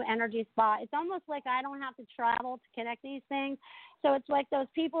this new energy spot. It's almost like I don't have to travel to connect these things. So it's like those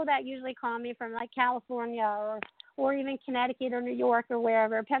people that usually call me from like California or even Connecticut or New York or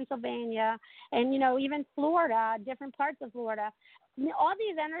wherever, Pennsylvania, and, you know, even Florida, different parts of Florida. All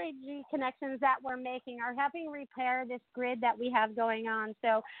these energy connections that we're making are helping repair this grid that we have going on.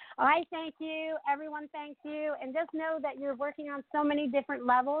 So I thank you. Everyone thanks you. And just know that you're working on so many different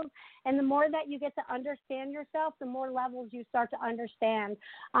levels. And the more that you get to understand yourself, the more levels you start to understand.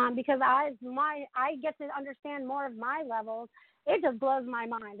 Because I get to understand more of my levels. It just blows my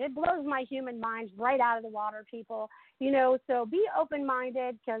mind. It blows my human mind right out of the water, people. You know, so be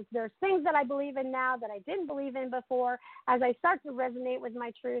open-minded, because there's things that I believe in now that I didn't believe in before as I start to resonate with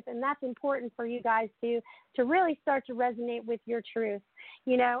my truth. And that's important for you guys to really start to resonate with your truth,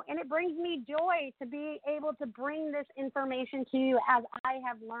 you know. And it brings me joy to be able to bring this information to you as I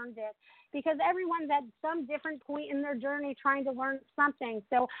have learned it, because everyone's at some different point in their journey trying to learn something.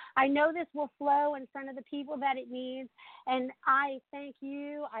 So I know this will flow in front of the people that it needs. And I thank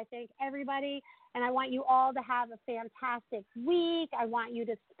you. I thank everybody. And I want you all to have a fantastic week. I want you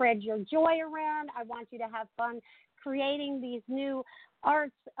to spread your joy around. I want you to have fun creating these new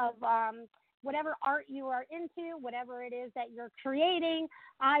arts of whatever art you are into, whatever it is that you're creating.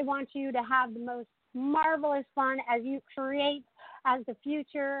 I want you to have the most marvelous fun as you create, as the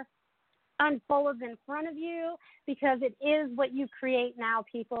future unfolds in front of you, because it is what you create now,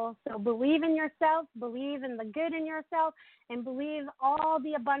 people. So believe in yourself, believe in the good in yourself, and believe all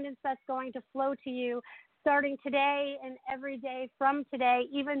the abundance that's going to flow to you starting today and every day from today,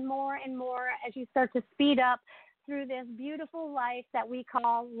 even more and more as you start to speed up through this beautiful life that we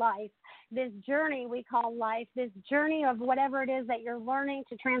call life, this journey we call life, this journey of whatever it is that you're learning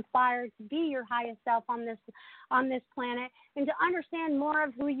to transpire to be your highest self on this planet, and to understand more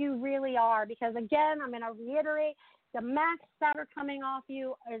of who you really are. Because again, I'm going to reiterate, the masks that are coming off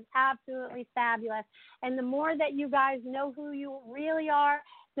you is absolutely fabulous. And the more that you guys know who you really are,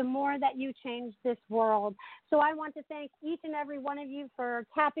 the more that you change this world. So I want to thank each and every one of you for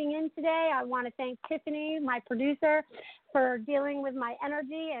tapping in today. I want to thank Tiffany, my producer, for dealing with my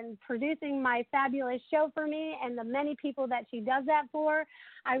energy and producing my fabulous show for me, and the many people that she does that for.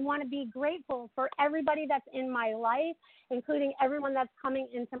 I want to be grateful for everybody that's in my life, including everyone that's coming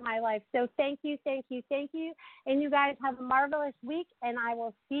into my life. So thank you, thank you, thank you. And you guys have a marvelous week, and I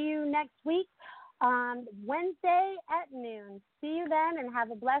will see you next week on Wednesday at noon. See you then, and have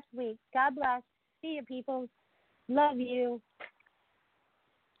a blessed week. God bless. See you, people. Love you.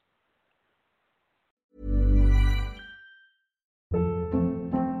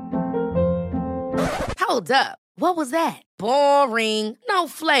 Hold up. What was that? Boring. No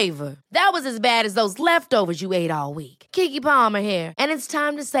flavor. That was as bad as those leftovers you ate all week. Keke Palmer here. And it's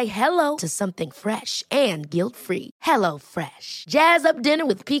time to say hello to something fresh and guilt-free. Hello Fresh. Jazz up dinner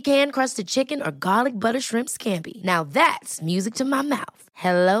with pecan-crusted chicken or garlic butter shrimp scampi. Now that's music to my mouth.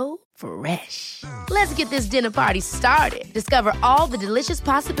 Hello Fresh. Let's get this dinner party started. Discover all the delicious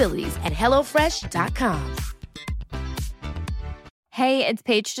possibilities at HelloFresh.com. Hey, it's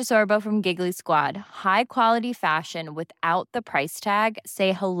Paige DeSorbo from Giggly Squad. High quality fashion without the price tag.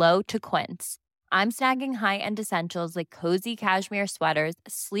 Say hello to Quince. I'm snagging high-end essentials like cozy cashmere sweaters,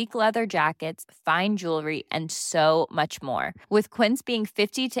 sleek leather jackets, fine jewelry, and so much more. With Quince being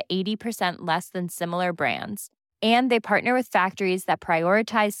 50 to 80% less than similar brands. And they partner with factories that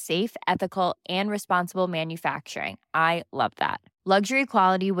prioritize safe, ethical, and responsible manufacturing. I love that. Luxury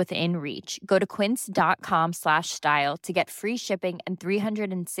quality within reach. Go to quince.com/style to get free shipping and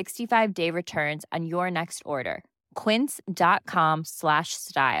 365-day returns on your next order.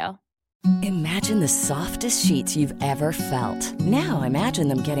 Quince.com/style. Imagine the softest sheets you've ever felt. Now imagine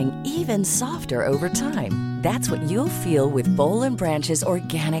them getting even softer over time. That's what you'll feel with Boll & Branch's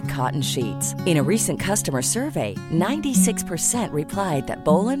organic cotton sheets. In a recent customer survey, 96% replied that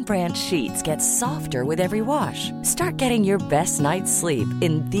Boll & Branch sheets get softer with every wash. Start getting your best night's sleep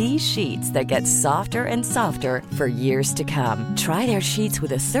in these sheets that get softer and softer for years to come. Try their sheets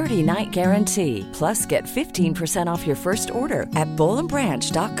with a 30-night guarantee. Plus, get 15% off your first order at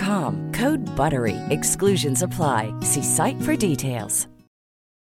bollandbranch.com. Code BUTTERY. Exclusions apply. See site for details.